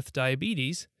people with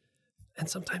diabetes, and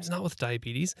sometimes not with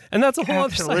diabetes. And that's a whole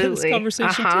other side of this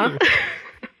conversation too.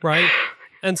 Right?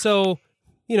 And so,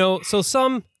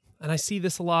 some, and I see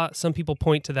this a lot, some people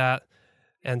point to that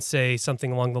and say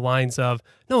something along the lines of,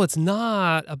 no, it's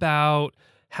not about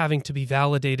having to be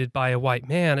validated by a white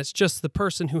man. It's just the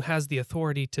person who has the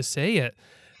authority to say it.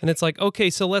 And it's like, okay,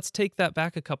 so let's take that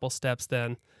back a couple steps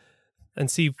then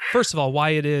and see, first of all,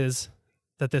 why it is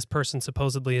that this person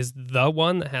supposedly is the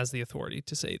one that has the authority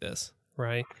to say this,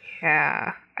 right?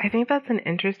 Yeah. I think that's an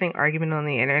interesting argument on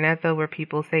the internet, though, where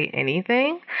people say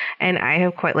anything. And I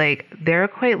have there are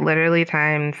quite literally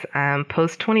times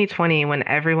post 2020 when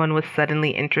everyone was suddenly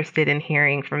interested in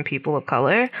hearing from people of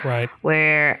color, Right.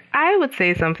 where I would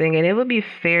say something and it would be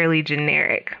fairly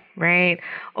generic, right?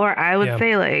 Or I would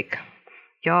say, like,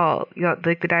 y'all,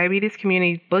 like the diabetes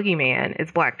community boogeyman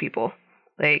is black people.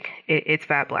 Like, it's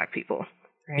fat black people.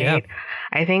 Right. Yeah.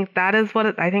 I think that is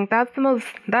I think that's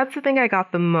the thing I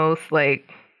got the most, like,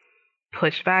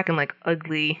 pushback and, like,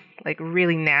 ugly, like,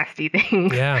 really nasty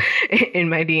things Yeah. in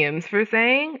my DMs for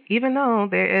saying, even though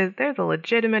there's a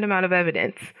legitimate amount of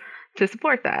evidence to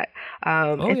support that.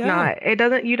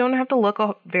 You don't have to look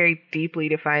very deeply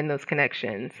to find those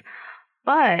connections.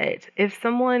 But if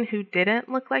someone who didn't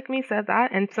look like me said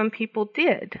that, and some people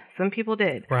did,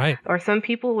 Right. or some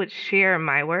people would share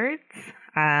my words,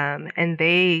 and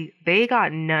they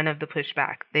got none of the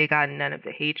pushback. They got none of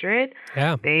the hatred.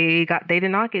 Yeah. They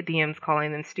did not get DMs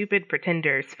calling them stupid,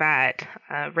 pretenders, fat,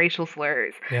 racial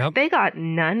slurs. Yep. They got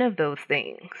none of those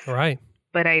things. Right.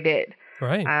 But I did.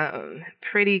 Right.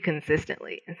 Pretty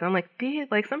consistently. And so I'm like, dude,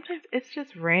 like, sometimes it's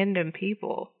just random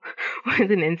people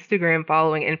with an Instagram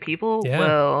following, and people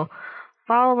will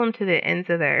follow them to the ends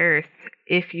of the earth.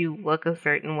 If you look a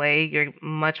certain way, you're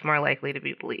much more likely to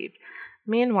be believed.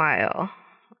 Meanwhile,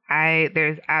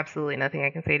 there's absolutely nothing I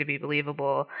can say to be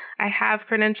believable. I have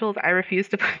credentials. I refuse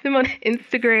to put them on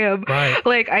Instagram. Right.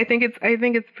 Like, I think it's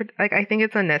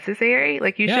unnecessary.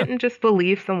 Like, you shouldn't just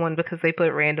believe someone because they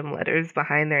put random letters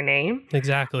behind their name.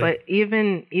 Exactly. But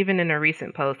even in a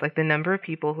recent post, like, the number of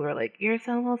people who are like, "You're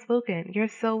so well spoken. You're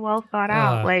so well thought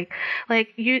out. Like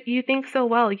you think so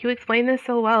well. You explain this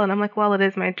so well." And I'm like, well, it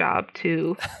is my job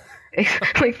to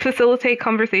like facilitate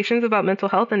conversations about mental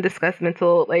health and discuss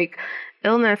mental, like,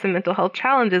 illness and mental health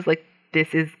challenges. Like,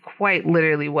 this is quite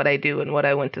literally what I do and what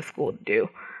I went to school to do.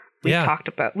 We've talked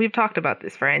about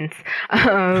this, friends.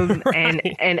 Right.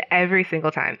 and every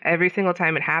single time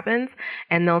it happens,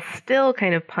 and they'll still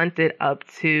kind of punt it up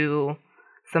to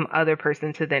some other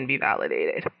person to then be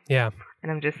validated. Yeah.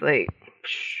 And I'm just like,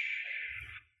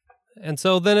 And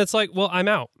so then it's like, well, I'm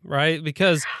out, right?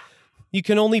 Because you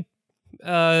can only,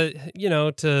 I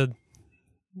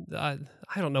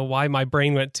don't know why my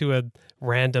brain went to a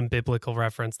random biblical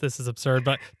reference. This is absurd,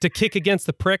 but to kick against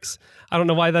the pricks, I don't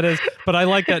know why that is, but I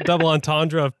like that double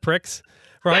entendre of pricks,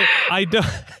 right?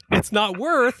 It's not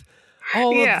worth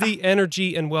all of the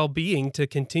energy and well-being to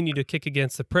continue to kick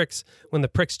against the pricks when the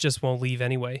pricks just won't leave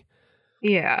anyway.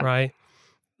 Yeah. Right.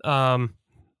 And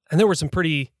there were some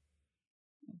pretty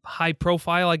high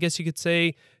profile, I guess you could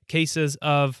say, cases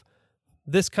of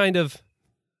this kind of,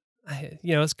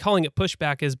 it's calling it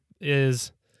pushback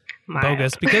is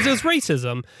bogus because it was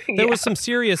racism. There was some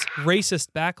serious racist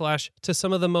backlash to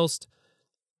some of the most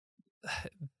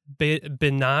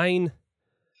benign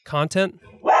content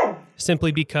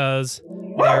simply because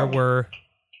there were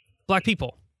black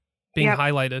people being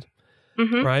highlighted,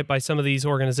 right, by some of these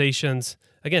organizations,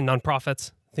 again,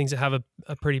 nonprofits, things that have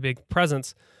a pretty big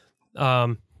presence.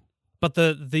 But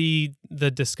the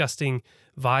disgusting,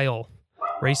 vile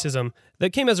racism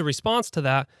that came as a response to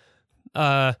that,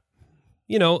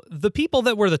 the people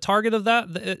that were the target of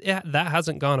that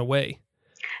hasn't gone away.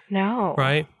 No.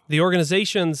 Right? The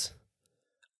organizations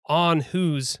on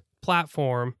whose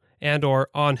platform and or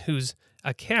on whose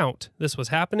account this was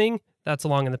happening, that's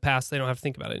long in the past. They don't have to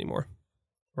think about it anymore.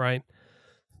 Right?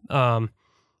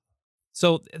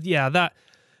 So, yeah, that,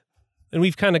 and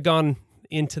we've kind of gone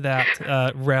into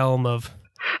that realm of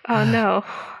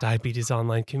diabetes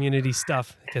online community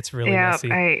stuff. It gets really messy.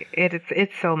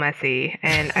 It's so messy,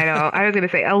 and I was gonna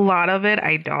say a lot of it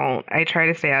I try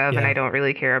to stay out of, and I don't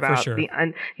really care about. For sure.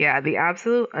 The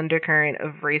absolute undercurrent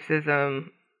of racism,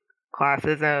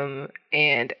 classism,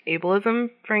 and ableism,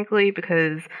 frankly,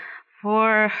 because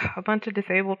for a bunch of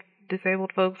disabled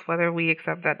folks, whether we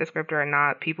accept that descriptor or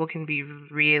not, people can be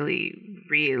really,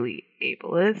 really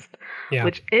ableist,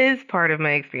 which is part of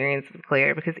my experience with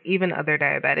Claire, because even other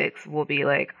diabetics will be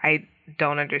like, I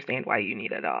don't understand why you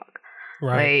need a dog.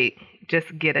 Right. Like,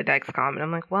 just get a Dexcom. And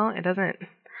I'm like, well, it doesn't.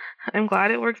 I'm glad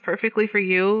it works perfectly for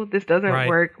you. This doesn't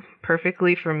work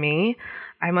perfectly for me.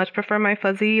 I much prefer my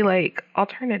fuzzy, like,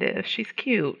 alternative. She's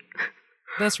cute.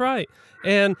 That's right.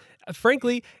 And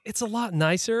frankly, it's a lot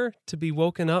nicer to be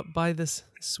woken up by this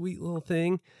sweet little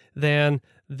thing than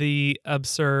the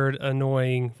absurd,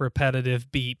 annoying,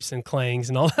 repetitive beeps and clangs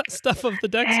and all that stuff of the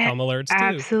Dexcom alerts too.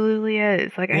 Absolutely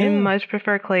is. Like, I much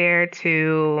prefer Claire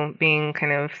to being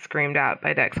kind of screamed at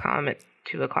by Dexcom at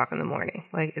 2:00 in the morning.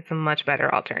 Like, it's a much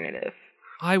better alternative.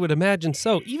 I would imagine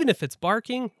so. Even if it's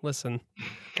barking, listen,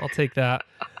 I'll take that.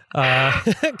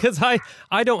 Because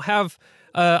I don't have,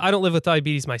 I don't live with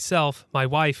diabetes myself. My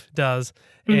wife does.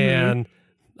 And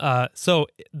so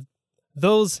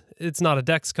those, it's not a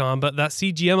Dexcom, but that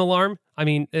CGM alarm, I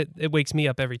mean, it wakes me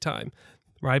up every time,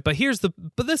 right? But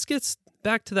but this gets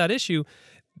back to that issue.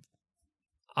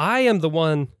 I am the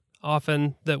one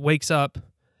often that wakes up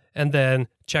and then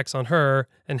checks on her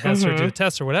and has her do a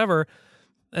test or whatever.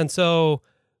 And so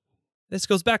this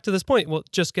goes back to this point. Well,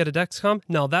 just get a Dexcom?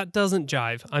 No, that doesn't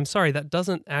jive. I'm sorry. That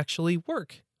doesn't actually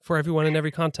work for everyone in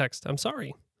every context. I'm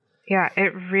sorry. Yeah,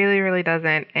 it really, really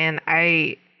doesn't. And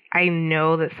I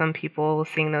know that some people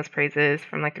sing those praises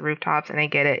from like the rooftops, and I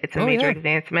get it. It's a major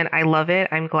advancement. I love it.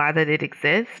 I'm glad that it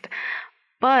exists.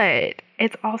 But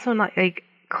it's also not like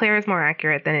Claire is more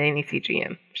accurate than any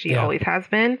CGM. She always has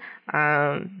been.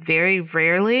 Very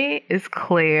rarely is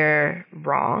Claire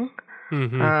wrong.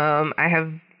 I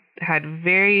have had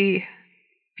very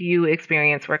few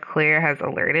experience where Claire has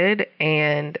alerted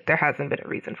and there hasn't been a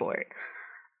reason for it.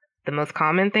 The most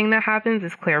common thing that happens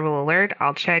is Claire will alert,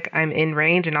 I'll check, I'm in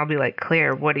range, and I'll be like,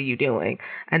 Claire, what are you doing?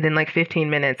 And then like 15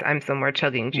 minutes, I'm somewhere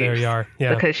chugging juice. There you are.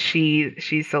 Yeah. Because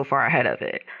she's so far ahead of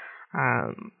it.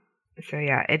 So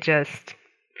yeah, it just,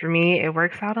 for me, it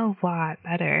works out a lot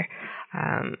better.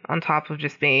 On top of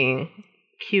just being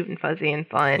cute and fuzzy and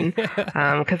fun,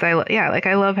 because I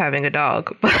love having a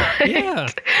dog, but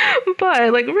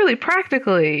but like really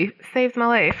practically saves my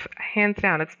life hands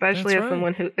down, especially as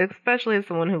someone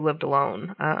who lived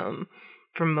alone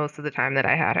for most of the time that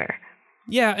I had her.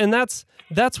 Yeah, and that's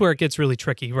where it gets really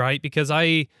tricky, right? Because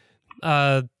my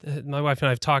wife and I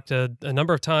have talked a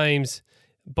number of times,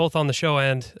 both on the show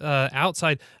and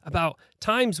outside, about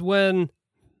times when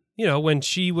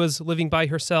she was living by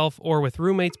herself or with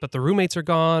roommates, but the roommates are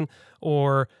gone,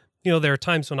 or, there are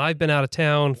times when I've been out of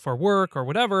town for work or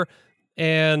whatever.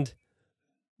 And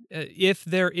if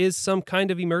there is some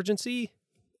kind of emergency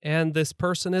and this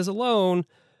person is alone,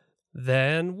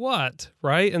 then what,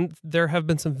 right? And there have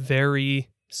been some very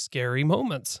scary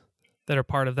moments that are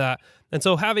part of that. And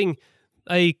so having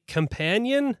a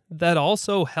companion that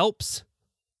also helps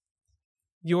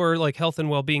your like health and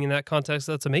well-being in that context,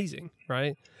 that's amazing,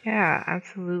 right? Yeah,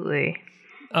 absolutely.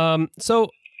 So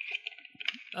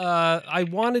I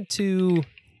wanted to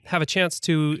have a chance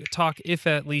to talk, if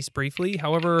at least briefly,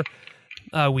 however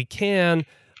we can,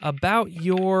 about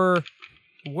your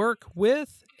work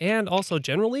with and also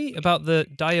generally about the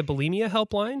Diabulimia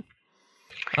helpline,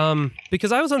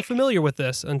 because I was unfamiliar with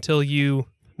this until you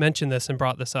mentioned this and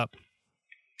brought this up.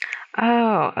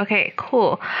 Oh, okay,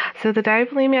 cool. So the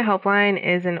Diabulimia Helpline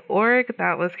is an org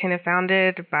that was kind of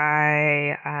founded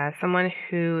by someone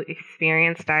who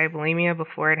experienced diabulimia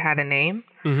before it had a name.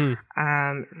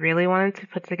 Really wanted to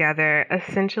put together,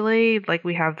 essentially, like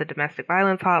we have the domestic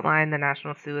violence hotline, the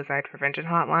National Suicide Prevention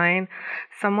Hotline,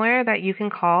 somewhere that you can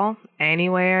call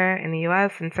anywhere in the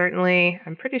U.S. And certainly,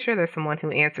 I'm pretty sure there's someone who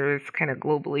answers kind of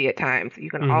globally at times. You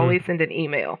can always send an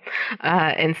email,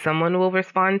 and someone will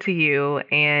respond to you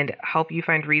and help you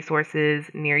find resources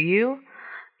near you.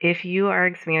 If you are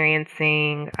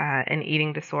experiencing an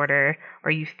eating disorder,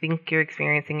 or you think you're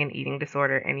experiencing an eating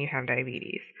disorder and you have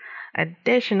diabetes.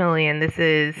 Additionally, and this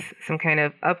is some kind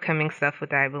of upcoming stuff with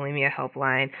Diabulimia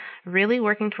Helpline, really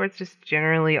working towards just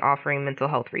generally offering mental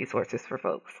health resources for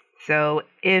folks. So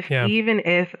even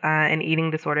if an eating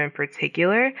disorder in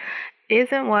particular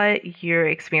isn't what you're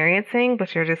experiencing,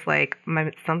 but you're just like,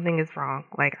 something is wrong.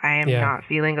 Like, I am not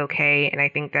feeling okay, and I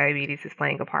think diabetes is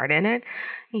playing a part in it.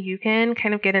 You can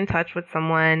kind of get in touch with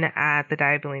someone at the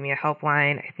Diabulimia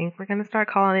Helpline. I think we're going to start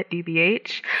calling it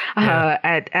DBH,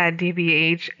 at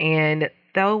DBH, and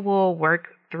they will work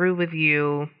through with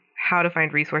you how to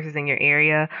find resources in your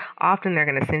area. Often they're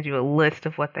going to send you a list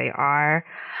of what they are.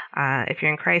 If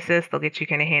you're in crisis, they'll get you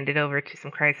kind of handed over to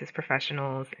some crisis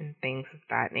professionals and things of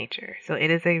that nature. So it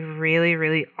is a really,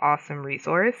 really awesome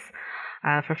resource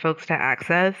for folks to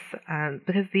access,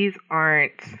 because these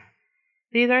aren't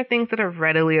things that are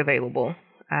readily available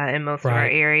in most of our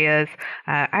areas.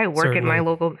 I work at my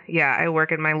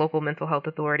local mental health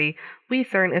authority.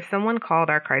 If someone called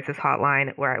our crisis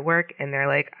hotline where I work and they're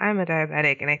like, I'm a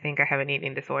diabetic and I think I have an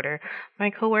eating disorder, my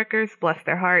coworkers, bless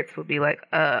their hearts, would be like,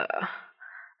 are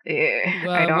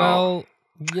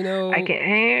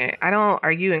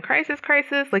you in crisis?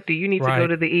 Like, do you need to go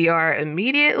to the ER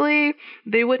immediately?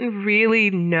 They wouldn't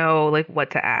really know like what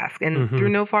to ask. And through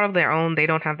no fault of their own, they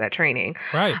don't have that training.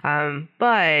 Right.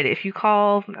 But if you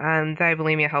call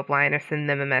Diabulimia Helpline or send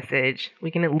them a message, we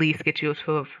can at least get you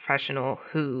to a professional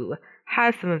who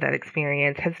has some of that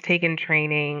experience, has taken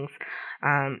trainings,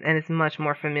 and is much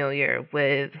more familiar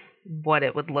with what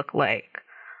it would look like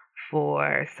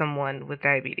for someone with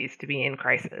diabetes to be in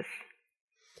crisis.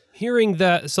 Hearing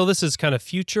that, so this is kind of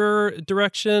future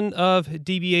direction of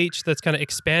DBH that's kind of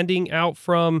expanding out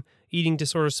from eating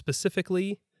disorders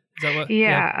specifically. Is that what?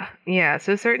 Yeah.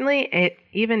 So certainly,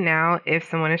 even now, if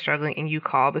someone is struggling and you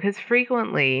call, because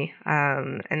frequently,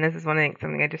 and this is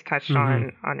something I just touched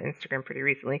on Instagram pretty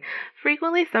recently.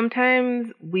 Frequently,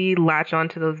 sometimes we latch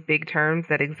onto those big terms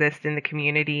that exist in the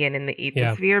community and in the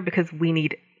ethosphere because we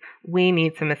need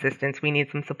some assistance. We need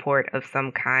some support of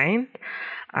some kind.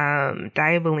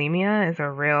 Diabulimia is a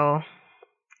real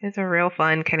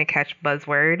fun kind of catch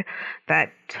buzzword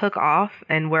that took off,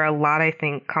 and where a lot, I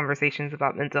think, conversations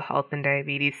about mental health and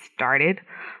diabetes started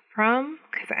from.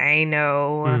 Because I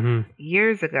know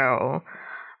years ago,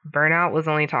 burnout was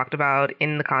only talked about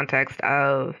in the context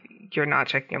of you're not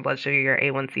checking your blood sugar, your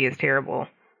A1C is terrible.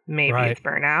 Maybe it's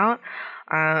burnout.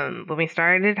 But we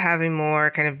started having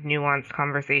more kind of nuanced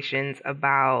conversations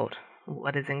about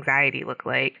what does anxiety look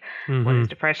like? What does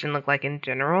depression look like in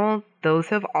general? Those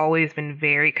have always been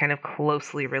very kind of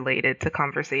closely related to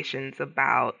conversations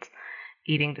about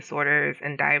eating disorders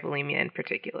and diabulimia in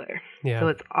particular. Yeah. So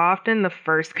it's often the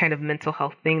first kind of mental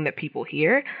health thing that people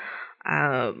hear.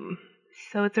 So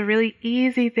it's a really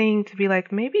easy thing to be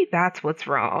like, maybe that's what's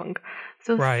wrong.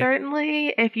 So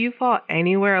certainly if you fall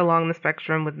anywhere along the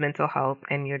spectrum with mental health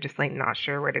and you're just like not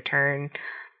sure where to turn,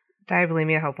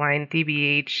 Diabulimia Helpline,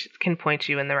 DBH, can point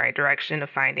you in the right direction of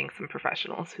finding some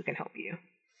professionals who can help you.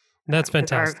 That's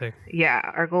fantastic.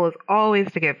 Our goal is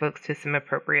always to get folks to some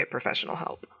appropriate professional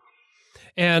help.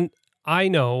 And I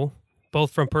know,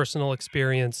 both from personal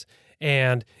experience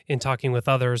and in talking with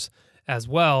others as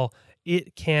well,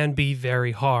 it can be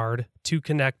very hard to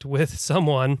connect with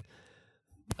someone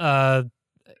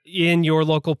in your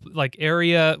local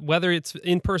area, whether it's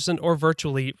in person or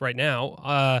virtually right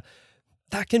now.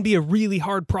 That can be a really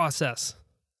hard process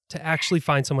to actually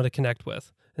find someone to connect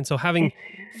with. And so having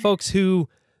folks who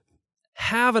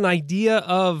have an idea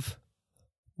of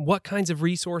what kinds of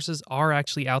resources are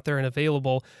actually out there and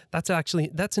available, that's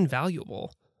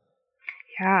invaluable.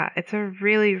 Yeah, it's a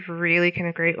really, really kind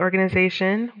of great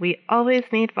organization. We always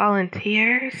need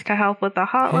volunteers to help with the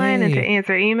hotline and to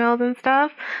answer emails and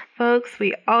stuff. Folks,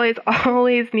 we always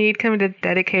need kind of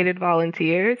dedicated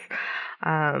volunteers.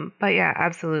 But yeah,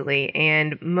 absolutely.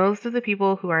 And most of the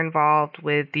people who are involved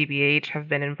with DBH have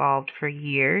been involved for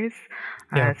years.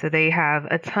 So they have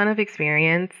a ton of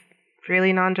experience,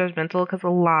 really non-judgmental, because a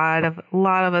lot of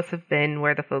us have been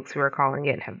where the folks who are calling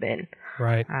in have been.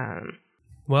 Right.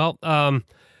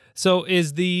 So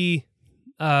is the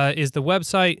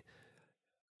website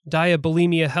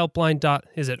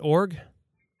diabulimiahelpline.org?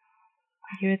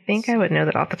 You would think I would know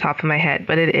that off the top of my head,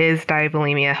 but it is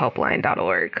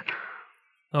diabulimiahelpline.org.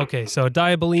 Okay, so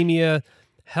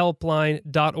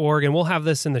diabulimiahelpline.org, and we'll have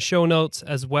this in the show notes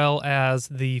as well as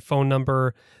the phone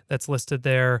number that's listed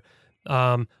there.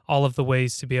 All of the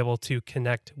ways to be able to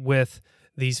connect with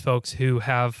these folks who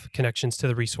have connections to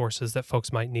the resources that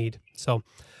folks might need. So,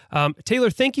 Taylor,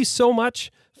 thank you so much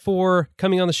for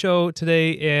coming on the show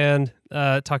today and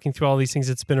talking through all these things.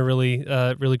 It's been a really,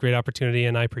 really great opportunity,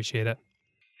 and I appreciate it.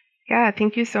 Yeah,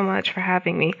 thank you so much for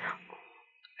having me.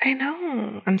 I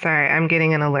know. I'm sorry. I'm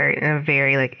getting an alert and a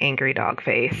very angry dog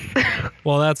face.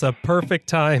 Well, that's a perfect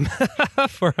time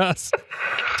for us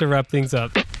to wrap things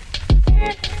up.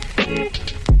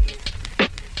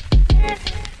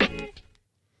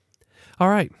 All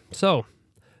right. So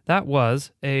that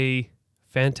was a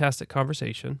fantastic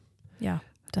conversation. Yeah,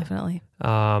 definitely.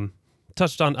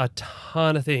 Touched on a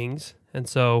ton of things. And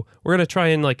so we're going to try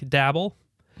and dabble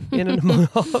in and among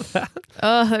all of that.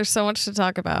 Oh, there's so much to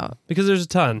talk about. Because there's a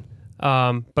ton.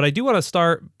 But I do want to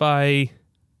start by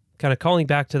kind of calling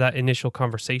back to that initial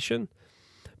conversation,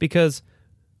 because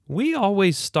we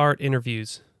always start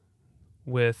interviews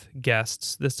with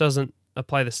guests. This doesn't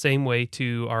apply the same way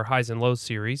to our highs and lows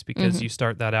series, because you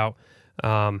start that out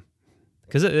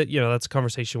because that's a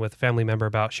conversation with a family member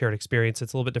about shared experience.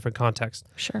 It's a little bit different context.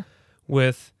 Sure.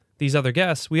 With these other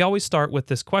guests, we always start with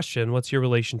this question: what's your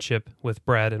relationship with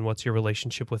bread, and what's your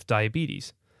relationship with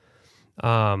diabetes?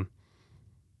 I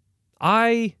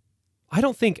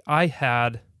don't think I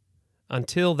had,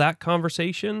 until that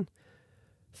conversation,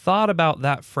 thought about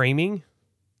that framing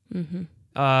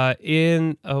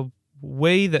in a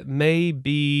way that may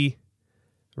be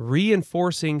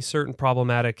reinforcing certain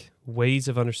problematic ways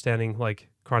of understanding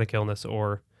chronic illness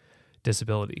or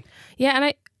disability. Yeah,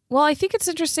 and I think it's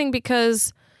interesting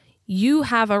because you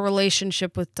have a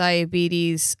relationship with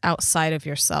diabetes outside of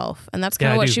yourself, and that's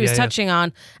kind of what she was touching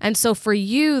on. And so for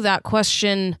you, that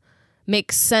question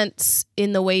makes sense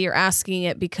in the way you're asking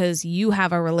it because you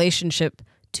have a relationship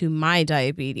to my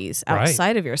diabetes Right.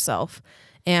 outside of yourself.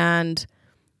 And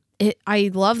I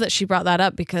love that she brought that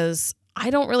up because I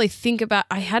hadn't really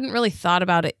thought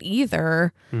about it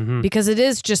either because it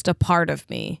is just a part of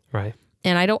me. Right.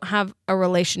 And I don't have a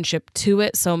relationship to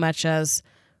it so much as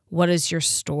what is your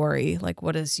story? Like,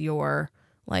 what is your,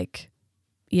 like,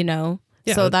 you know?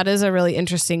 Yeah. So that is a really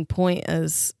interesting point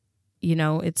as, you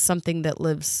know, it's something that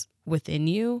lives within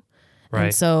you. Right.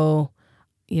 And so,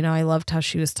 you know, I loved how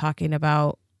she was talking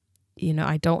about, you know,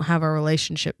 I don't have a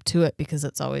relationship to it because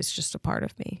it's always just a part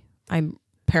of me. I'm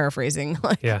paraphrasing.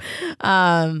 Like, Yeah.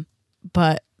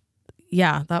 But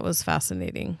yeah, that was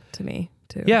fascinating to me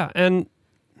too. Yeah. And,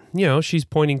 you know, she's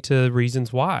pointing to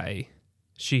reasons why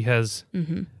she has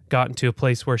gotten to a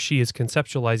place where she is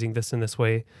conceptualizing this in this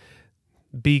way,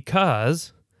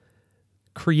 because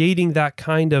creating that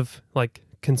kind of like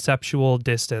conceptual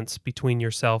distance between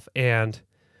yourself and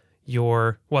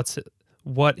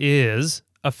what is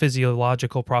a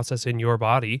physiological process in your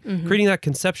body, creating that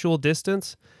conceptual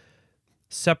distance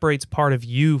separates part of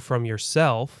you from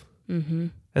yourself.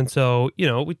 And so, you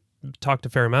know, we talked a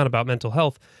fair amount about mental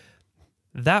health.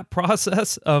 That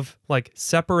process of like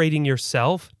separating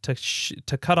yourself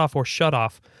to cut off or shut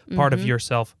off part of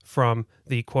yourself from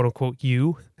the quote unquote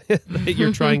you that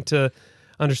you're trying to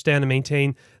understand and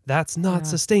maintain, that's not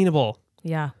sustainable.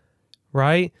 Yeah.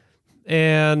 Right.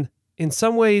 And in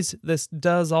some ways, this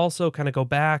does also kind of go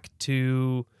back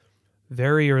to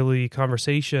very early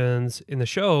conversations in the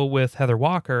show with Heather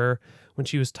Walker when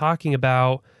she was talking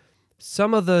about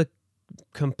some of the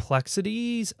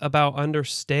complexities about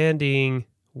understanding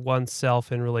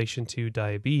oneself in relation to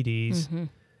diabetes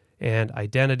and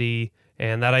identity,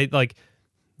 and that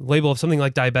label of something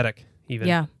like diabetic even,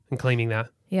 and claiming that.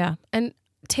 Yeah. And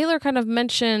Taylor kind of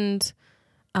mentioned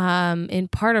in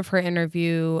part of her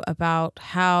interview about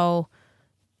how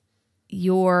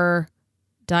your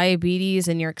diabetes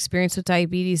and your experience with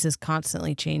diabetes is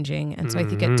constantly changing. And so I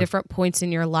think at different points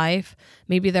in your life,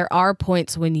 maybe there are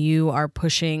points when you are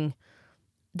pushing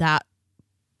that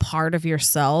part of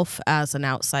yourself as an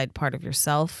outside part of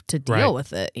yourself to deal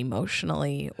with it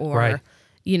emotionally, or,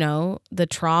 you know, the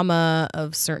trauma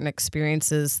of certain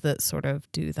experiences that sort of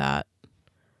do that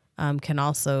can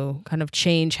also kind of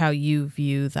change how you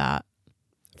view that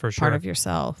For sure. part of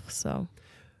yourself. So,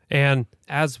 and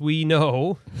as we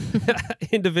know,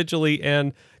 individually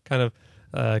and kind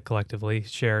of collectively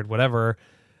shared, whatever,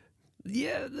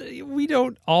 we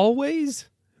don't always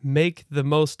make the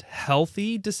most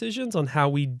healthy decisions on how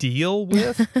we deal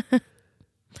with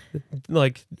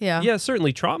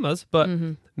certainly traumas, but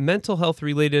mental health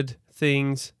related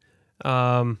things,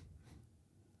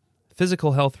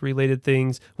 physical health related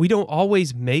things. We don't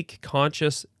always make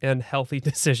conscious and healthy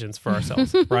decisions for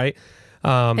ourselves, right?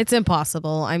 it's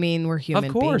impossible. I mean, we're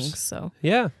human beings, so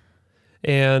yeah.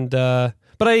 And but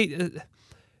it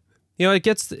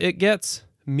gets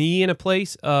me in a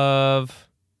place of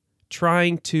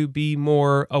trying to be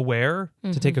more aware,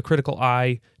 to take a critical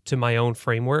eye to my own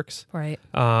frameworks, right.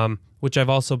 Which I've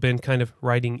also been kind of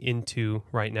writing into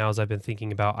right now as I've been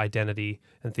thinking about identity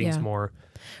and things more.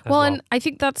 Well, and I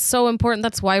think that's so important.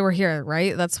 That's why we're here,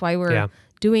 right? That's why we're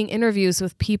doing interviews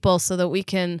with people so that we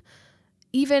can,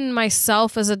 even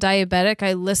myself as a diabetic,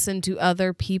 I listen to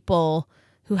other people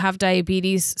who have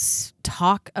diabetes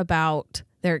talk about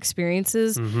their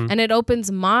experiences, and it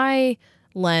opens my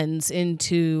lens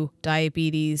into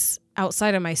diabetes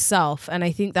outside of myself. And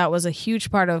I think that was a huge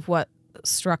part of what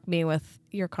struck me with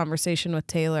your conversation with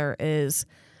Taylor, is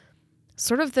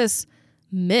sort of this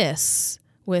miss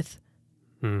with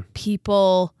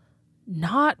people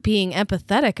not being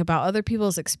empathetic about other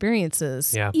people's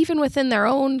experiences, even within their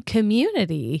own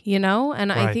community, you know?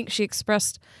 And I think she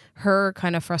expressed her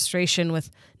kind of frustration with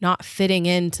not fitting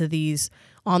into these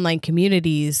online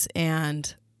communities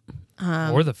and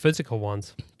or the physical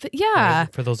ones. Yeah.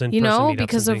 Right? For those in-person you know, meetups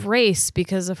because of race,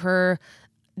 because of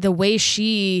the way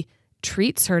she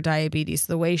treats her diabetes,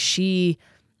 the way she,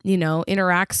 you know,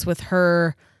 interacts with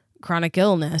her chronic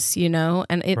illness, you know,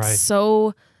 and it's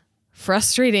so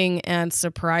frustrating and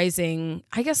surprising.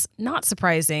 I guess not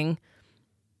surprising.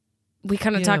 We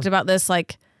kind of talked about this,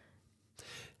 like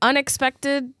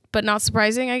unexpected, but not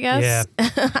surprising, I guess. Yeah.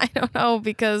 I don't know,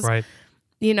 because,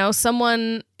 you know,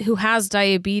 someone who has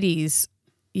diabetes,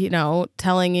 you know,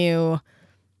 telling you,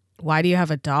 why do you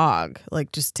have a dog?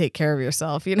 Like, just take care of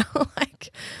yourself, you know, like,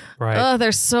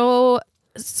 there's so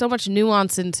much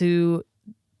nuance into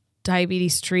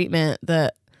diabetes treatment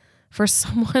that for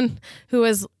someone who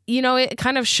is, you know, it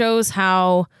kind of shows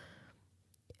how,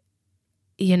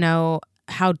 you know,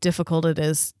 how difficult it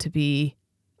is to be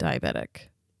diabetic,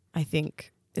 I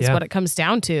think is Yeah. what it comes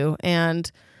down to.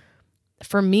 And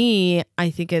for me, I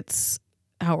think it's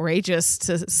outrageous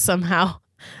to somehow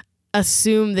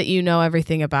assume that you know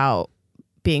everything about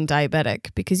being diabetic,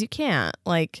 because you can't.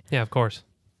 Like, Yeah, of course.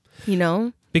 you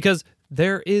know? Because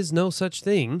there is no such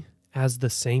thing as the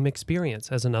same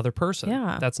experience as another person.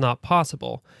 Yeah. That's not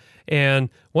possible. And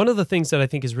one of the things that I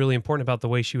think is really important about the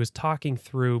way she was talking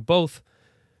through both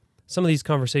some of these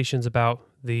conversations about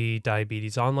the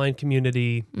diabetes online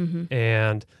community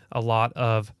and a lot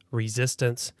of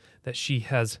resistance that she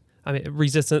has. I mean,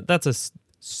 resistance, that's a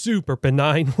super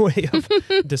benign way of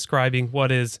describing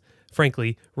what is,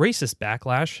 frankly, racist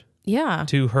backlash Yeah.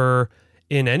 to her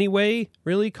in any way,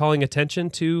 really calling attention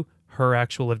to her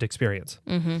actual lived experience.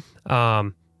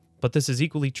 But this is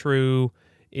equally true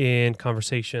in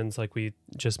conversations like we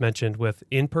just mentioned with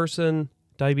in-person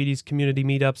diabetes community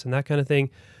meetups and that kind of thing,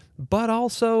 but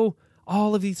also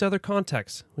all of these other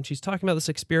contexts when she's talking about this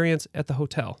experience at the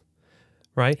hotel,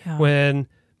 right? Yeah. When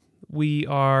we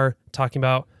are talking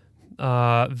about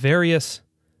various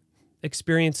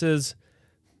experiences,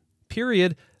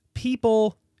 period,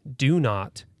 people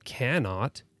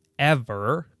cannot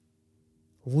ever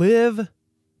live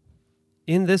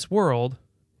in this world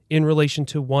in relation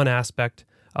to one aspect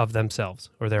of themselves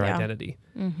or their Yeah. identity,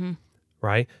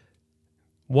 right?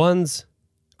 One's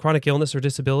chronic illness or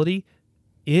disability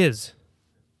is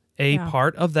a Yeah.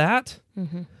 part of that,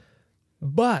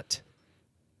 but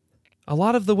a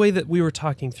lot of the way that we were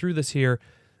talking through this here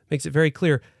makes it very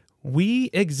clear. We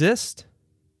exist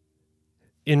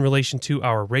in relation to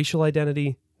our racial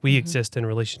identity. We exist in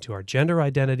relation to our gender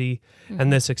identity.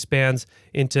 And this expands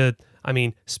into, I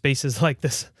mean, spaces like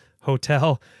this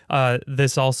hotel.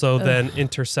 This also then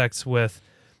intersects with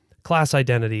class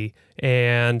identity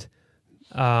and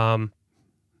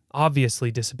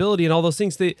obviously disability and all those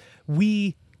things that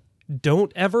we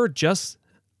don't ever just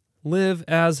live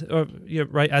as,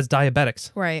 right, as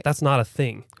diabetics. Right. That's not a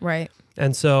thing. Right.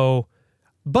 And so,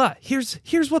 but here's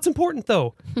what's important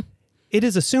though. It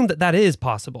is assumed that that is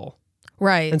possible.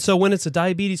 Right. And so when it's a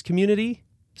diabetes community,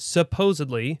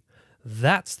 supposedly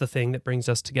that's the thing that brings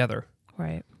us together,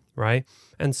 Right. right?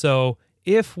 And so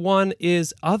if one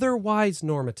is otherwise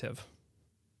normative,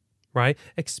 right,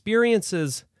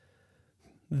 experiences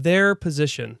their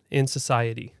position in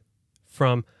society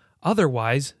from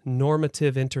otherwise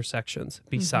normative intersections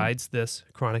besides this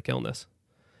chronic illness,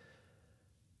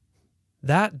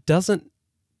 that doesn't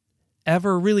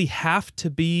ever really have to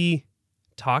be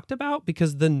talked about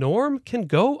because the norm can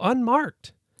go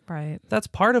unmarked. Right. That's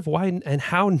part of why and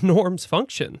how norms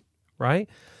function, right?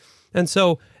 And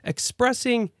so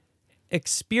expressing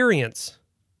experience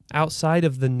outside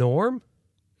of the norm,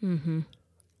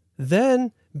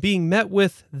 then being met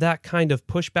with that kind of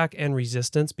pushback and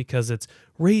resistance because it's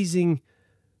raising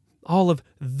all of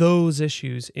those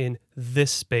issues in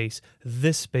this space.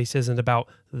 This space isn't about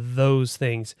those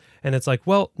things. And it's like,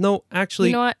 well, no, actually,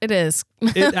 You know what? It is.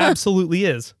 it absolutely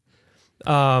is.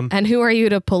 And who are you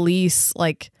to police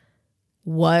like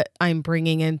what I'm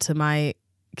bringing into my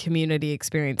community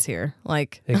experience here?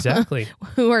 Like, Exactly.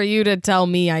 who are you to tell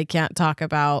me I can't talk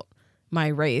about my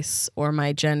race or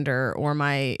my gender or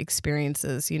my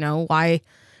experiences? You know,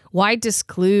 why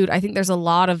disclude? I think there's a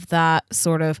lot of that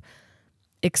sort of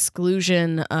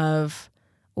exclusion of,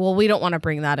 well, we don't want to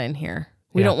bring that in here.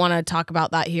 We Yeah. don't want to talk about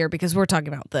that here because we're talking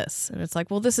about this. And it's like,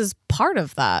 well, this is part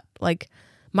of that. Like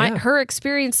Yeah. her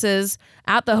experiences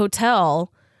at the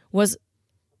hotel was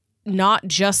not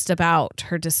just about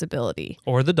her disability.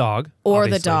 Or the dog. Or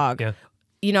the obviously. dog. Yeah.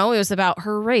 You know, it was about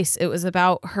her race. It was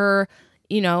about her,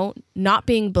 you know, not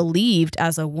being believed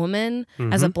as a woman,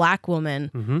 as a black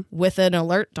woman with an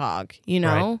alert dog, you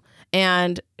know? Right.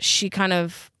 And she kind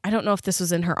of, I don't know if this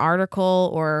was in her article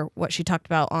or what she talked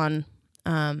about on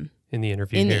In the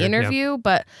interview. in here, the yeah. interview,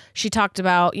 but she talked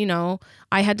about, you know,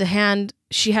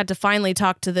 she had to finally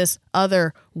talk to this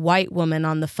other white woman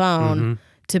on the phone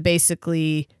to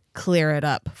basically clear it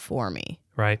up for me,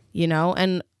 Right. you know?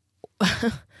 And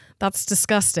that's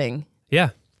disgusting,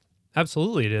 Yeah.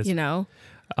 Absolutely it is. you know?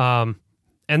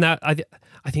 And that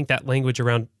I think that language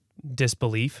around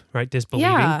disbelief, right?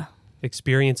 Disbelieving Yeah.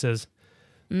 experiences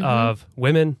of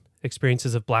women,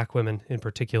 experiences of black women in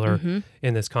particular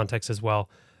in this context as well.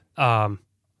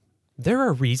 There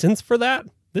are reasons for that.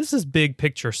 This is big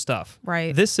picture stuff.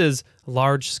 Right. This is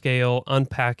large scale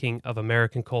unpacking of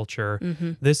American culture.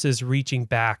 This is reaching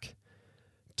back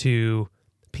to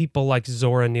people like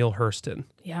Zora Neale Hurston,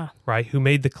 Yeah. right? Who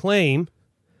made the claim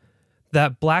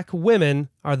that black women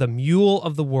are the mule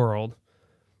of the world,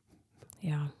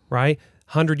 Yeah. right?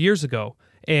 100 years ago.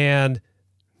 And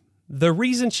the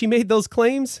reason she made those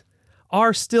claims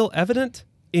are still evident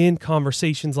in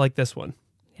conversations like this one,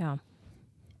 Yeah.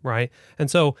 right? And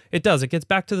so it gets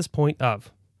back to this point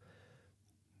of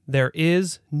there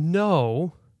is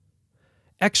no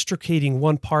extricating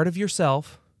one part of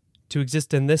yourself to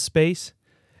exist in this space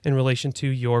in relation to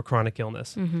your chronic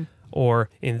illness, or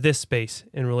in this space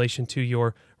in relation to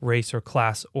your race or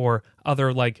class or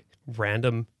other like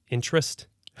random interest,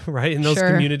 right? In those Sure.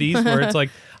 communities where it's like,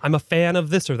 I'm a fan of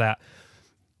this or that.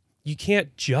 You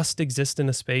can't just exist in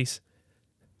a space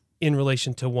in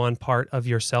relation to one part of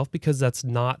yourself, because that's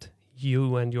not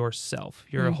you and yourself.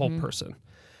 You're a whole person.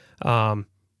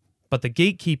 But the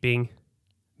gatekeeping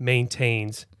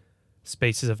maintains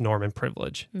spaces of norm and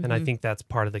privilege. And I think that's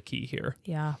part of the key here,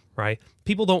 Yeah. right?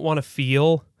 People don't want to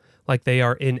feel like they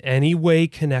are in any way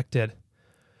connected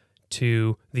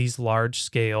to these large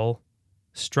scale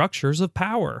structures of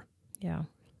power Yeah.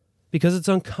 because it's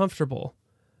uncomfortable,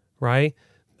 right?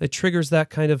 It triggers that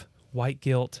kind of white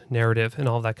guilt narrative and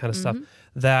all that kind of stuff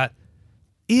that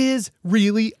is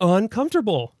really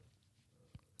uncomfortable.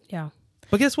 Yeah.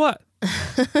 But guess what?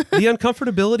 The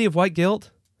uncomfortability of white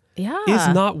guilt Yeah. is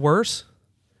not worse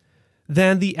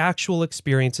than the actual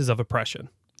experiences of oppression.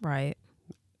 Right.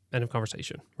 End of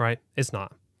conversation, right? It's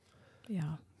not.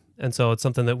 Yeah. And so it's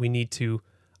something that we need to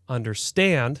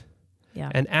understand Yeah.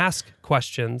 and ask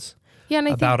questions Yeah. And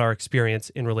I about our experience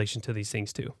in relation to these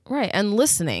things too. Right. And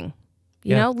listening,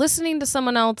 you Yeah. know, listening to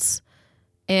someone else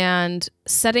and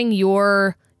setting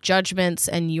your judgments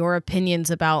and your opinions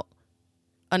about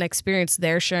an experience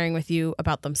they're sharing with you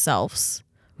about themselves,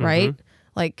 right?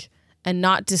 Like, and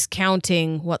not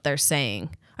discounting what they're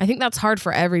saying. I think that's hard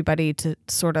for everybody to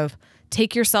sort of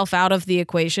take yourself out of the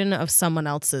equation of someone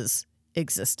else's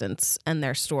existence and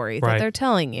their story that Right. they're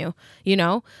telling you. You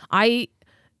know, I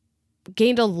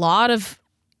gained a lot of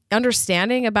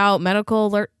understanding about medical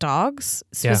alert dogs,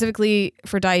 specifically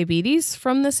for diabetes,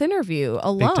 from this interview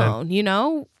alone. You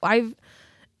know,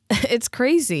 it's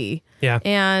crazy. Yeah.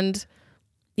 And,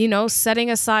 you know, setting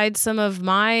aside some of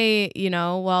my, you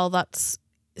know, well, that's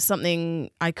something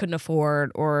I couldn't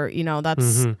afford, or, you know,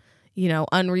 that's, you know,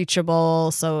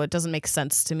 unreachable, so it doesn't make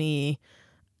sense to me.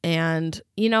 And,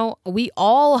 you know, we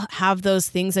all have those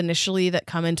things initially that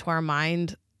come into our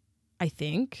mind, I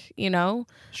think, you know,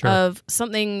 Sure. of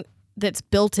something that's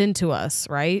built into us,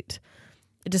 right?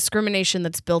 A discrimination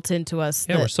that's built into us.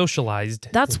 Yeah, that- we're socialized.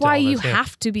 that's into why all you this, yeah.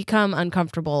 have to become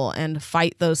uncomfortable and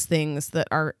fight those things that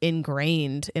are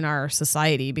ingrained in our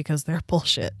society, because they're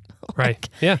bullshit. Right.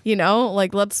 Yeah. You know,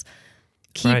 like, let's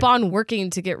keep Right. on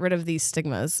working to get rid of these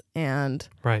stigmas and,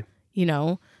 Right. you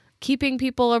know, keeping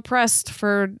people oppressed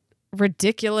for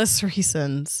ridiculous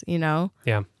reasons, you know?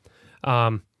 Yeah.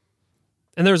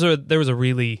 And there was a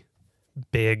really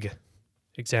big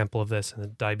example of this in the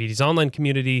diabetes online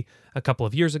community a couple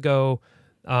of years ago.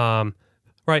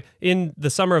 Right. In the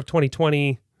summer of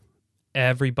 2020,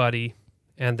 everybody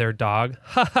and their dog,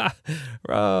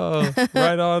 bro,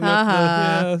 right on.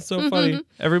 Yeah, so funny.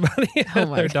 Everybody and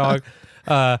my their dog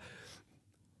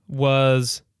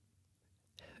was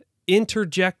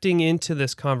interjecting into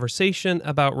this conversation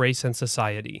about race and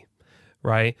society,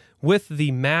 right? With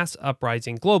the mass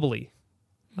uprising globally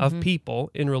of people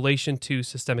in relation to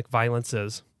systemic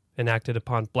violences enacted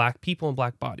upon Black people and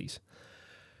Black bodies.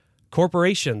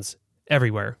 Corporations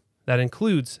everywhere, that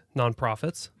includes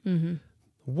nonprofits,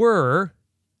 were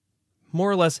more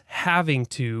or less having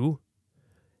to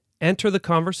enter the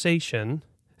conversation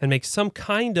and make some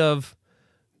kind of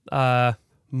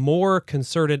more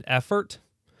concerted effort,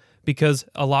 because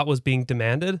a lot was being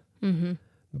demanded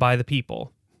by the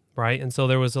people, right? And so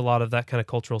there was a lot of that kind of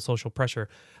cultural social pressure.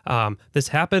 This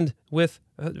happened with,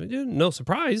 no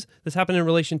surprise, this happened in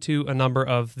relation to a number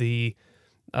of the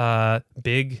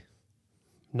big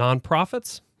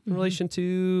nonprofits in relation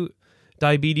to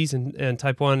diabetes and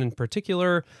type 1 in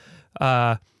particular.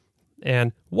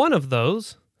 And one of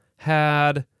those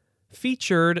had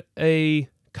featured a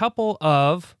couple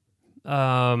of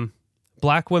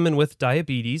Black women with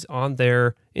diabetes on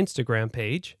their Instagram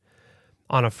page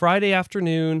on a Friday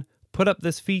afternoon, put up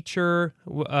this feature,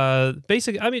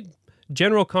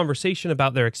 general conversation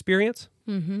about their experience.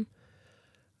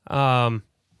 And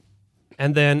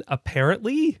then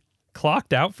apparently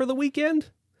clocked out for the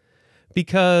weekend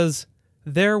because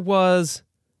there was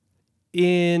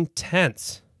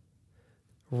intense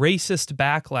racist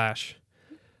backlash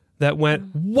that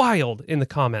went wild in the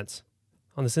comments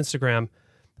on this Instagram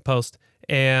post.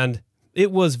 And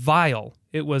it was vile.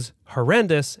 It was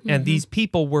horrendous. And these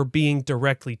people were being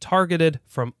directly targeted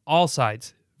from all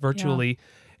sides virtually.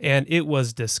 And it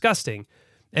was disgusting.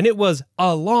 And it was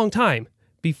a long time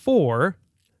before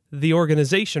the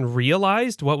organization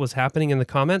realized what was happening in the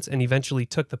comments and eventually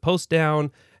took the post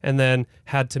down and then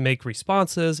had to make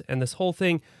responses and this whole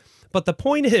thing. But the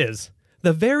point is,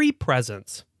 the very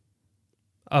presence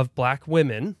of Black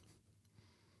women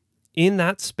in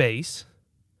that space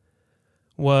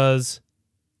was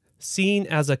seen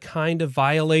as a kind of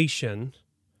violation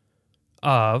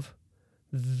of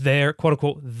their, quote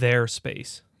unquote, their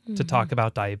space to talk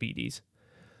about diabetes.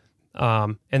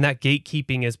 And that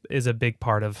gatekeeping is a big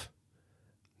part of,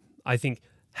 I think,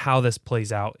 how this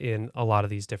plays out in a lot of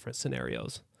these different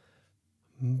scenarios.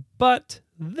 But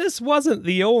this wasn't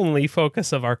the only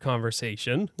focus of our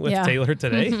conversation with Taylor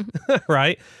today,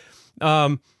 right?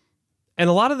 And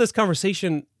a lot of this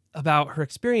conversation about her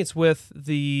experience with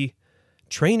the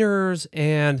trainers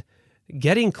and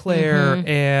getting Claire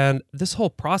and this whole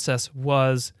process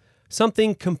was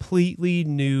something completely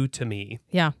new to me.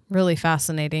 Yeah, really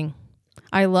fascinating.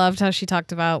 I loved how she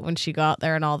talked about when she got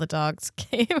there and all the dogs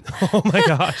came. Oh my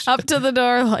gosh. Up to the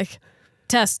door like,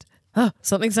 Test. Oh,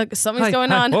 something's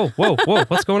going on. Whoa,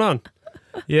 what's going on?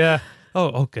 Yeah.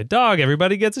 Oh, good dog.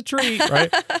 Everybody gets a treat,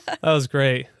 right? That was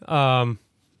great. And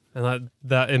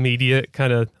that immediate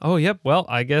kind of, oh, yep, well,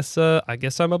 I guess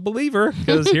I'm a believer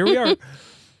because here we are.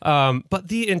 But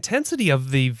the intensity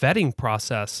of the vetting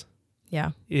process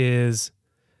is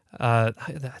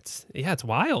it's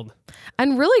wild.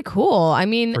 And really cool. I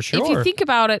mean, For sure. if you think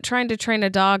about it, trying to train a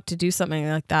dog to do something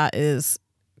like that is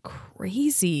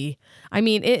crazy. I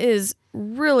mean, it is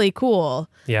really cool.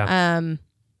 Yeah.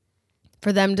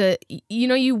 For them to,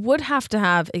 you would have to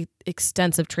have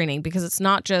extensive training because it's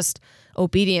not just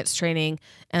obedience training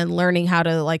and learning how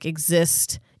to like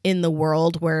exist in the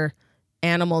world where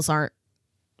animals aren't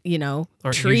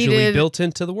treated, usually built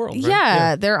into the world. Right?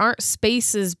 Yeah, there aren't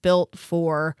spaces built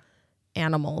for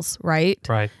animals, right?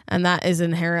 Right. And that is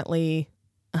inherently,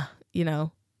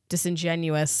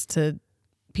 disingenuous to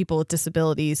people with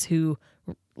disabilities who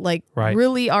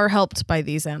really are helped by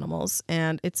these animals.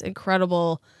 And it's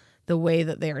incredible the way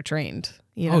that they are trained.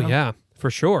 Oh yeah, for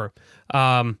sure.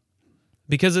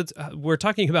 Because we're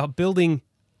talking about building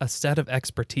a set of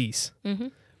expertise. Mm-hmm.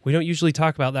 We don't usually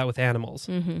talk about that with animals,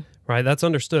 right? That's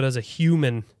understood as a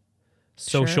human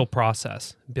social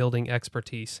process, building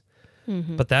expertise.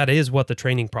 Mm-hmm. But that is what the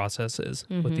training process is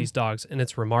with these dogs, and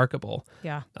it's remarkable.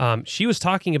 Yeah. She was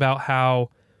talking about how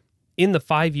in the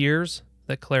 5 years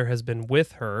that Claire has been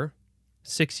with her,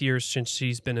 6 years since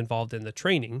she's been involved in the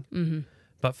training,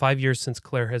 but 5 years since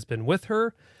Claire has been with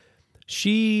her,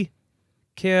 she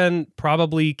can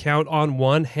probably count on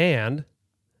one hand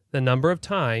the number of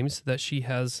times that she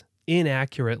has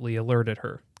inaccurately alerted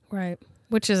her. Right.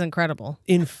 Which is incredible.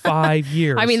 In 5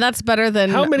 years. I mean, that's better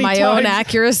than my own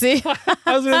accuracy.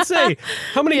 I was going to say,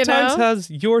 how many times has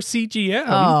your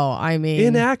CGM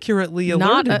inaccurately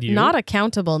alerted you? Not a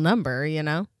countable number,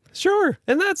 Sure.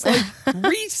 And that's like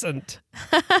recent.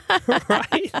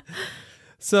 Right?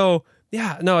 So,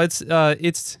 yeah, no, it's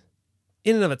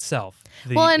in and of itself.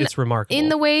 It's remarkable. In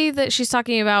the way that she's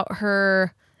talking about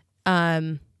her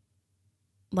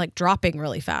like dropping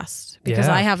really fast, because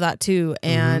I have that too,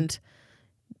 and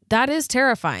that is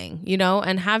terrifying,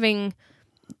 and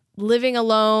living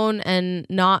alone and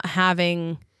not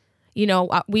having,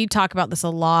 we talk about this a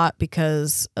lot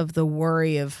because of the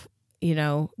worry of,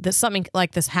 that something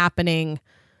like this happening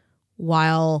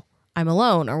while I'm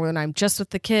alone or when I'm just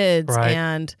with the kids. Right.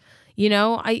 And,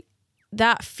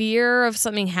 that fear of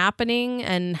something happening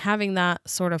and having that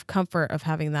sort of comfort of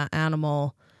having that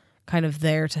animal kind of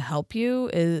there to help you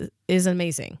is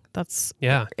amazing. That's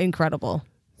incredible.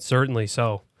 Certainly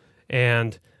so.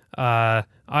 And there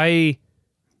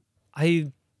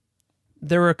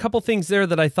were a couple things there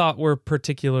that I thought were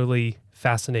particularly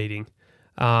fascinating.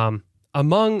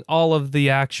 Among all of the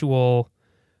actual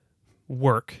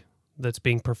work that's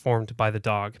being performed by the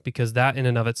dog, because that in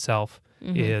and of itself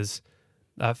is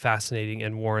fascinating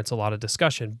and warrants a lot of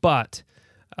discussion. But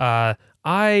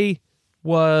I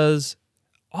was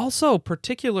also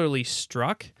particularly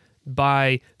struck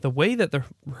by the way that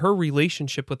her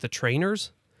relationship with the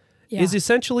trainers is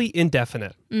essentially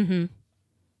indefinite. Mm-hmm.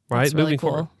 Right? That's really Moving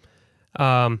cool.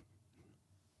 forward.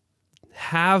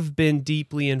 Have been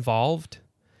deeply involved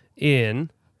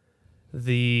in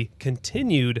the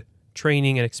continued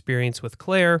training and experience with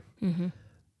Claire,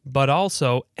 but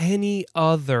also any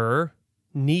other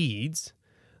needs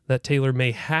that Taylor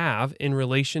may have in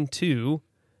relation to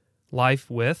life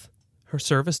with her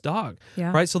service dog.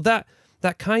 Yeah. Right? So that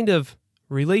kind of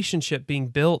relationship being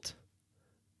built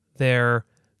there,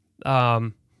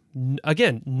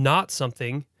 again, not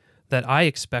something that I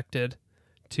expected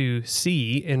to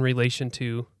see in relation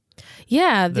to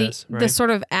the this, right? the sort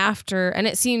of after, and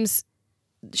it seems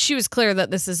she was clear that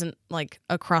this isn't like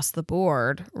across the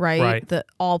board, right? Right. That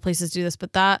all places do this,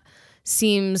 but that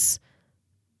seems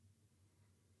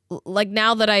like,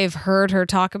 now that I've heard her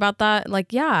talk about that,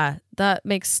 like, yeah, that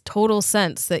makes total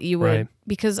sense that you would, Right.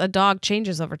 because a dog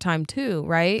changes over time too,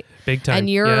 right? Big time. And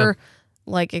your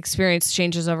like experience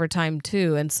changes over time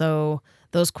too. And so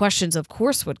those questions of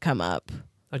course would come up.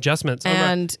 Adjustments.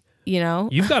 And, you know,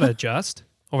 You've got to adjust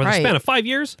over the Right. span of 5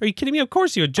 years. Are you kidding me? Of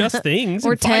course you adjust things.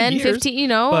 or in 5 10, years. 15, you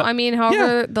know, But, I mean,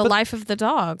 however the but life of the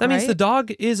dog, That right? means the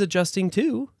dog is adjusting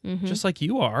too, just like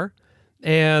you are.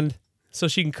 And so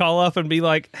she can call up and be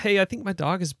like, hey, I think my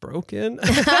dog is broken.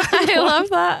 I love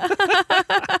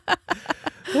that.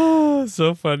 Oh,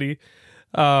 so funny.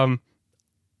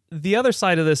 The other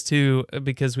side of this too,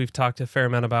 because we've talked a fair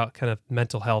amount about kind of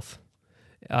mental health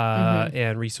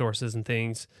and resources and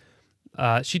things.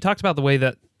 She talked about the way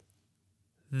that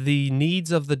the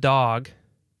needs of the dog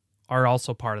are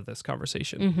also part of this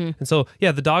conversation. And so,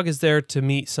 yeah, the dog is there to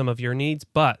meet some of your needs,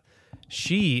 but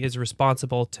she is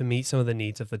responsible to meet some of the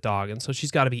needs of the dog. And so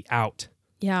she's got to be out.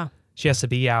 Yeah. She has to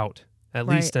be out at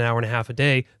least an hour and a half a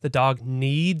day. The dog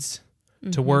needs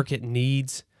to work. It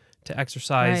needs to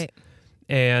exercise. Right.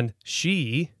 And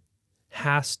she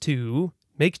has to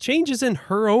make changes in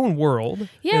her own world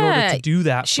in order Yeah. to do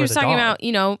that She for was the talking dog. about,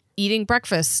 you know, eating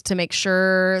breakfast to make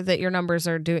sure that your numbers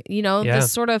are doing, you know, Yeah.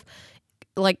 this sort of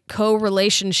like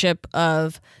co-relationship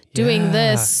of doing Yeah.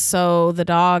 this so the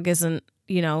dog isn't,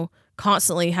 you know,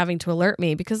 constantly having to alert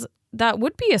me, because that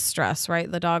would be a stress, right?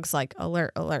 The dog's like,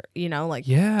 alert, you know, like,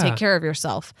 Yeah. take care of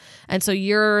yourself. And so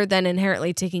you're then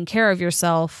inherently taking care of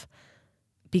yourself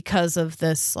because of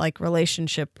this like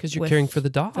relationship, because you're with caring for the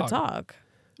dog.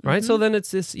 Right? So then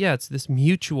it's this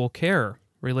mutual care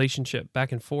relationship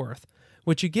back and forth,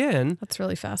 which again That's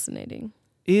really fascinating.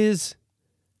 is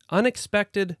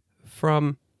unexpected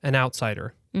from an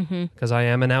outsider, because I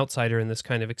am an outsider in this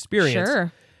kind of experience.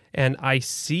 Sure. And I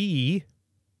see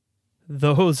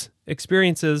those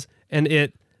experiences, and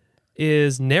it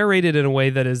is narrated in a way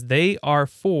that is they are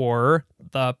for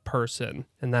the person,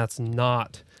 and that's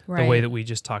not the way Right. that we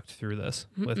just talked through this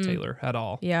with Taylor at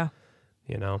all. Yeah.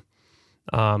 You know,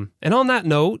 and on that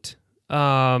note,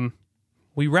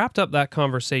 we wrapped up that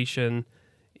conversation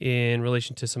in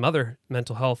relation to some other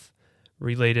mental health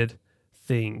related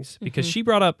things, because she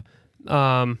brought up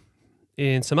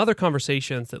in some other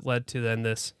conversations that led to then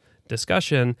this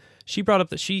discussion, she brought up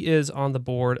that she is on the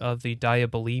board of the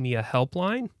Diabulimia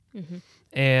Helpline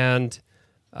and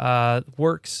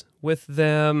works with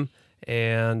them,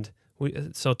 and we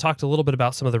so talked a little bit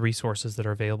about some of the resources that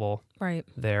are available Right.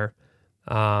 there.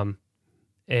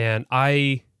 And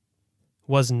I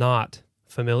was not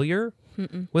familiar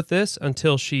with this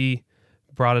until she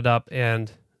brought it up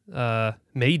and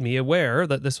made me aware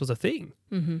that this was a thing.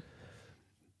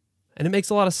 And it makes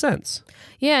a lot of sense.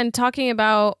 Yeah, and talking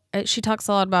about, she talks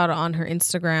a lot about it on her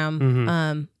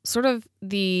Instagram, sort of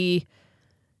the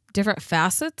different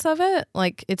facets of it.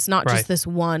 Like, it's not Right. just this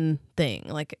one thing.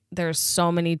 Like, there's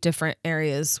so many different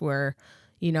areas where,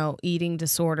 you know, eating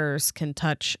disorders can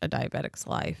touch a diabetic's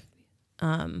life,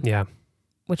 Yeah.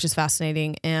 which is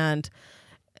fascinating. And,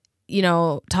 you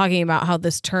know, talking about how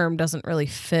this term doesn't really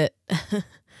fit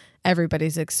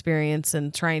everybody's experience,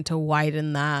 and trying to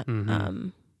widen that,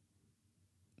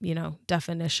 you know,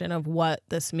 definition of what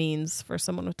this means for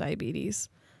someone with diabetes.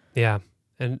 Yeah.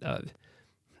 And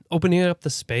opening up the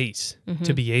space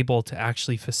to be able to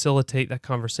actually facilitate that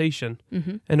conversation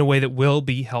in a way that will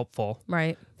be helpful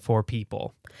Right. for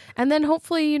people. And then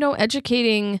hopefully, you know,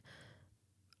 educating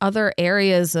other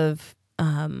areas of,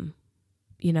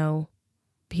 you know,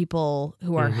 people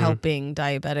who are helping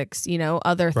diabetics, you know,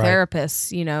 other Right.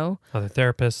 therapists, you know, Other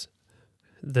therapists,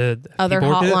 the other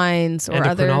people- hotlines or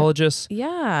other, endocrinologists.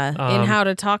 in how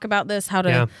to talk about this, how to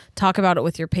Yeah. talk about it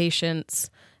with your patients,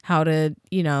 how to,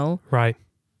 you know, Right.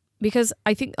 because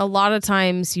I think a lot of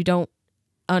times you don't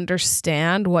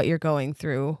understand what you're going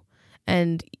through.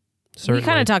 And Certainly. we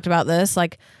kind of talked about this,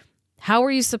 like, how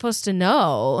are you supposed to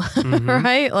know,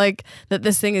 right? Like, that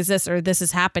this thing is this, or this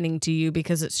is happening to you,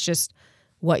 because it's just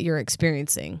what you're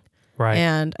experiencing. Right.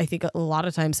 And I think a lot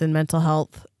of times in mental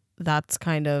health, that's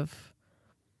kind of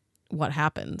what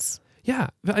happens. Yeah.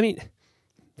 I mean,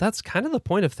 that's kind of the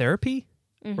point of therapy,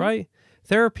 right?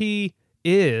 Therapy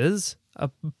is,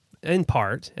 in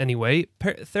part anyway,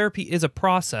 therapy is a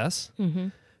process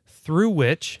through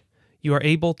which you are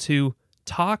able to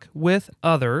talk with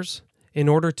others in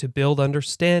order to build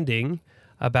understanding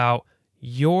about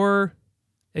your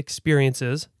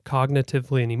experiences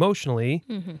cognitively and emotionally,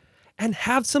 and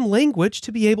have some language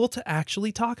to be able to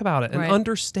actually talk about it and Right.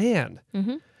 understand,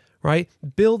 right?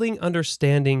 Building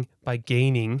understanding by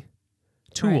gaining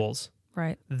tools.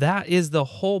 Right. That is the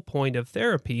whole point of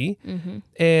therapy. Mm-hmm.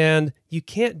 And you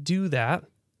can't do that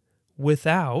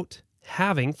without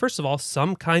having, first of all,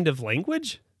 some kind of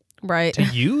language Right. to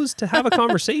use to have a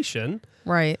conversation,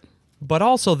 Right. but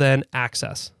also then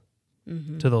access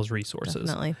Mm-hmm. to those resources.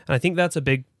 Definitely. And I think that's a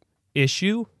big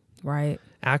issue. Right.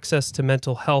 Access to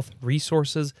mental health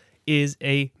resources is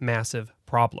a massive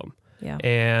problem. Yeah.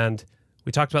 And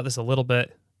we talked about this a little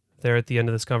bit there at the end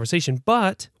of this conversation.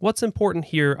 But what's important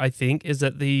here, I think, is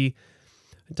that the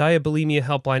Diabulimia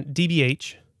Helpline,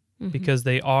 DBH, because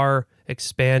they are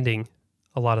expanding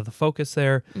a lot of the focus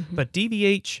there, but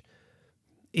DBH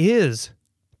is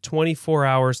 24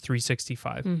 hours,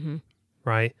 365,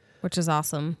 right? Which is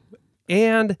awesome.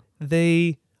 And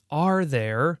they are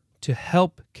there to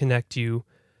help connect you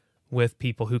with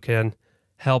people who can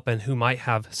help and who might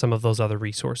have some of those other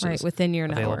resources Right. Within your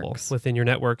available networks. within your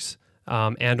networks,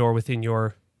 and or within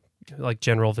your like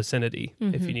general vicinity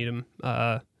if you need them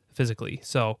physically.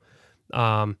 So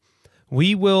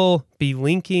we will be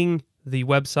linking the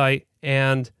website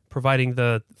and providing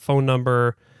the phone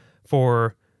number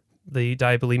for the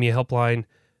Diabulimia Helpline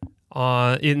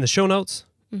in the show notes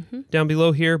down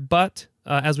below here. But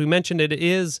as we mentioned, it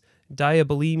is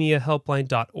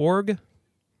diabulimiahelpline.org.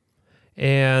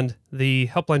 And the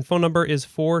helpline phone number is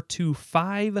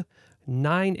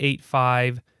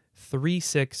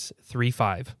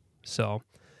 425-985-3635. So,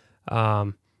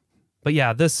 but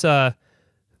yeah, this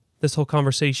whole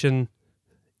conversation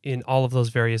in all of those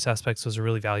various aspects was a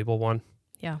really valuable one.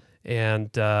 Yeah. And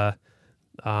I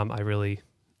really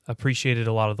appreciated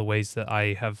a lot of the ways that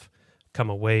I have come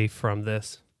away from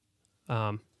this,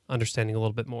 understanding a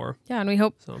little bit more. Yeah. And we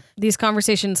hope So, these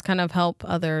conversations kind of help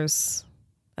others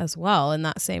as well in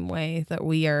that same way that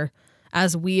we are,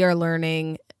 as we are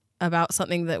learning about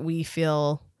something that we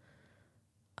feel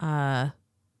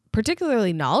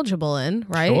particularly knowledgeable in,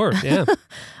 right? sure, yeah.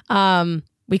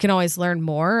 We can always learn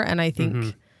more. And I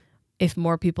think if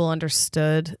more people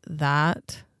understood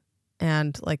that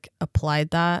and like applied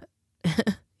that,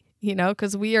 you know,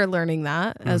 because we are learning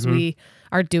that as we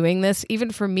are doing this.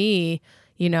 Even for me,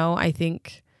 you know, I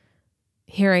think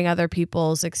hearing other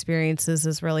people's experiences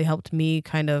has really helped me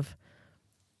kind of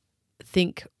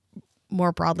think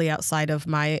more broadly outside of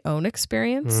my own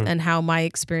experience and how my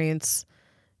experience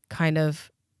kind of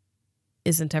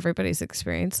isn't everybody's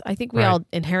experience. I think we all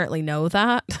inherently know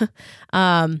that.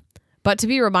 But to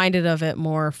be reminded of it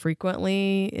more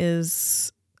frequently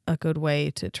is a good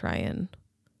way to try and,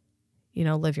 you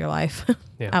know, live your life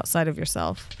outside of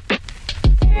yourself.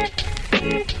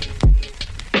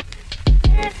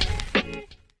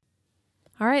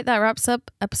 All right, that wraps up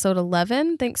episode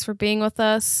 11. Thanks for being with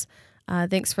us.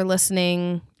 Thanks for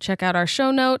listening. Check out our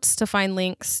show notes to find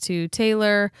links to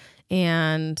Taylor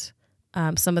and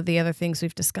some of the other things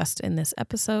we've discussed in this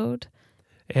episode.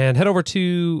 And head over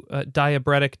to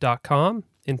diabretic.com,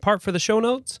 in part for the show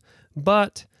notes.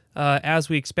 But as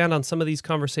we expand on some of these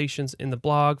conversations in the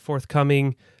blog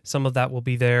forthcoming, some of that will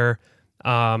be there.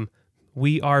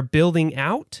 We are building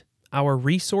out our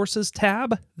resources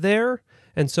tab there.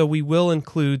 And so we will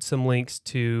include some links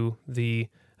to the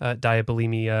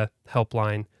Diabulimia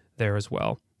Helpline there as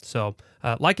well. So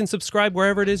like and subscribe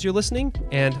wherever it is you're listening,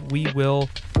 and we will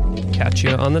catch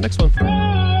you on the next one.